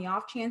if on the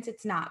off chance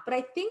it's not? But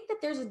I think that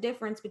there's a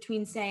difference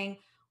between saying,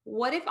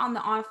 what if on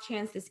the off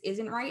chance this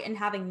isn't right, and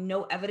having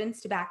no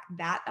evidence to back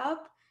that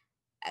up,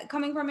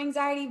 coming from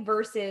anxiety,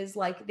 versus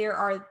like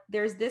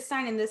there's this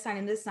sign and this sign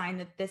and this sign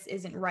that this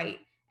isn't right,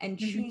 and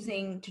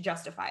choosing to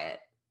justify it.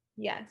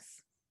 Yes.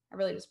 I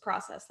really just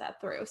processed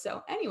that through.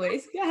 So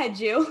anyways, go ahead,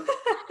 Ju.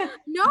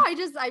 No,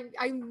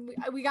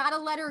 we gotta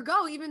let her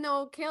go, even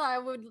though Kayla, I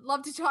would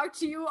love to talk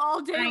to you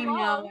all day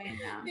long. I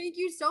know. Thank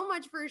you so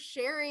much for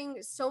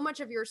sharing so much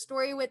of your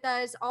story with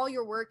us. All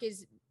your work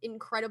is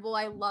incredible.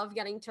 I love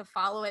getting to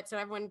follow it. So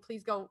everyone,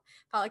 please go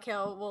follow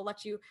Kayla. We'll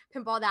let you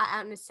pimp all that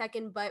out in a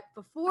second. But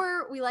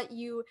before we let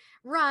you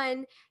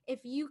run, if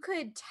you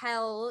could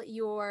tell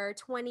your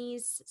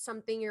 20s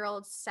something year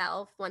old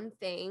self one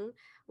thing,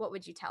 what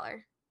would you tell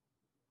her?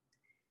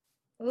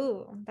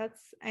 Oh,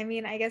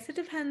 I guess it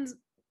depends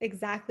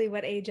exactly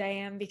what age I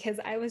am,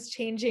 because I was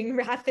changing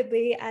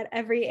rapidly at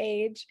every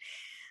age.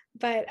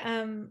 But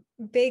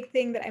big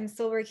thing that I'm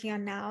still working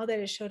on now that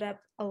has showed up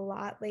a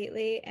lot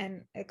lately,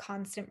 and a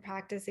constant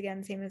practice,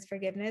 again, same as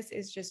forgiveness,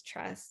 is just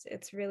trust.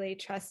 It's really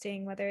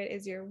trusting, whether it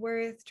is your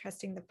worth,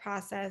 trusting the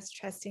process,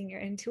 trusting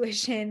your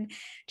intuition,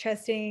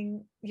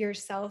 trusting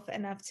yourself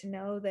enough to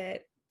know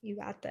that you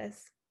got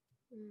this.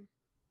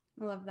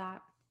 I love that.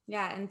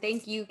 Yeah. And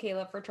thank you,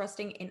 Kayla, for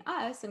trusting in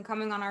us and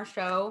coming on our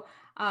show.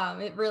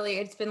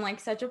 It's been like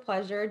such a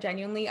pleasure.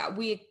 Genuinely,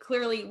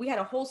 we had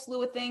a whole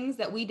slew of things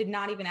that we did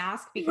not even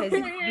ask because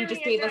you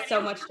just gave us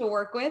so much to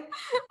work with.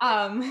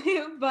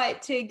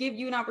 But to give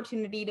you an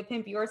opportunity to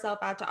pimp yourself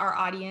out to our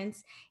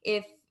audience,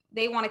 if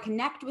they want to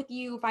connect with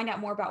you, find out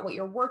more about what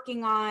you're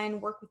working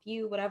on, work with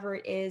you, whatever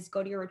it is,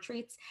 go to your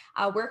retreats,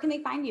 where can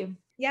they find you?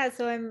 Yeah,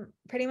 so I'm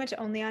pretty much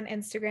only on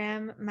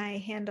Instagram. My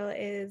handle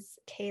is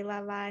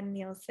Kayla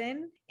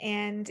Nielsen.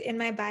 And in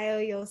my bio,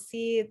 you'll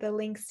see the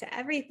links to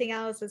everything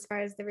else as far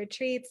as the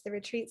retreats, the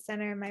retreat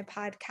center, my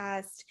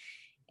podcast.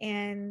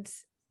 And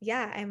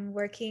yeah, I'm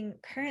working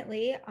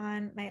currently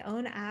on my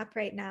own app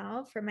right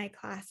now for my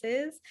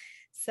classes.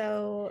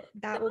 So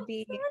that will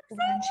be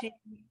launching.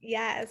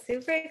 Yeah,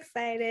 super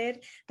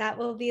excited. That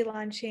will be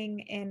launching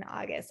in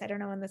August. I don't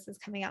know when this is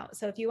coming out.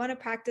 So if you want to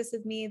practice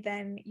with me,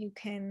 then you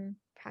can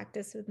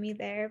practice with me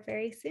there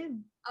very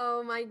soon.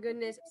 Oh my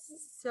goodness.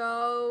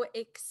 So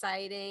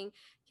exciting.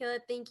 Kayla,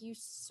 thank you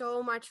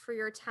so much for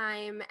your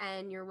time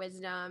and your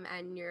wisdom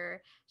and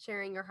your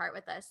sharing your heart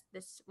with us.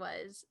 This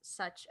was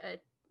such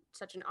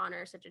an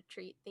honor, such a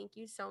treat. Thank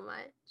you so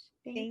much.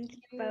 Thank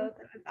you both.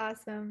 It was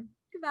awesome.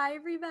 Goodbye,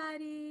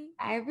 everybody.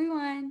 Bye,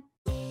 everyone.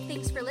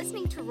 Thanks for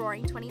listening to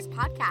Roaring 20s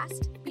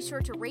podcast. Be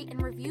sure to rate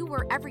and review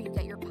wherever you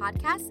get your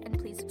podcasts, and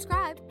please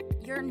subscribe.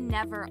 You're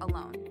never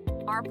alone.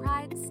 Our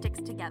pride sticks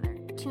together.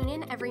 Tune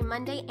in every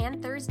Monday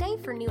and Thursday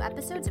for new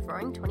episodes of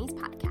Roaring 20s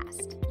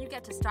podcast. You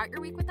get to start your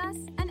week with us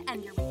and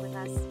end your week with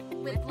us.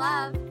 With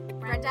love,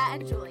 Brenda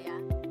and Julia.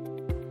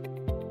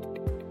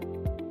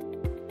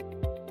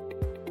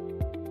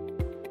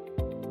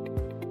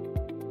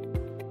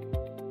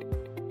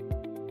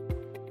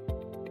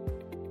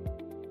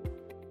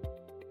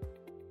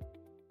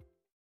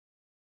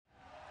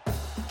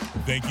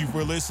 Thank you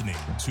for listening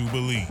to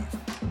Believe.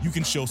 You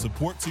can show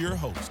support to your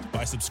host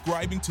by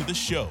subscribing to the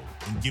show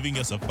and giving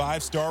us a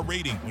 5-star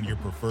rating on your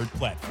preferred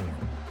platform.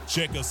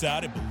 Check us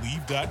out at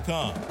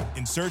Believe.com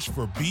and search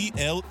for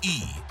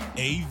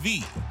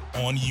BLEAV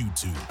on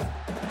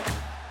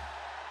YouTube.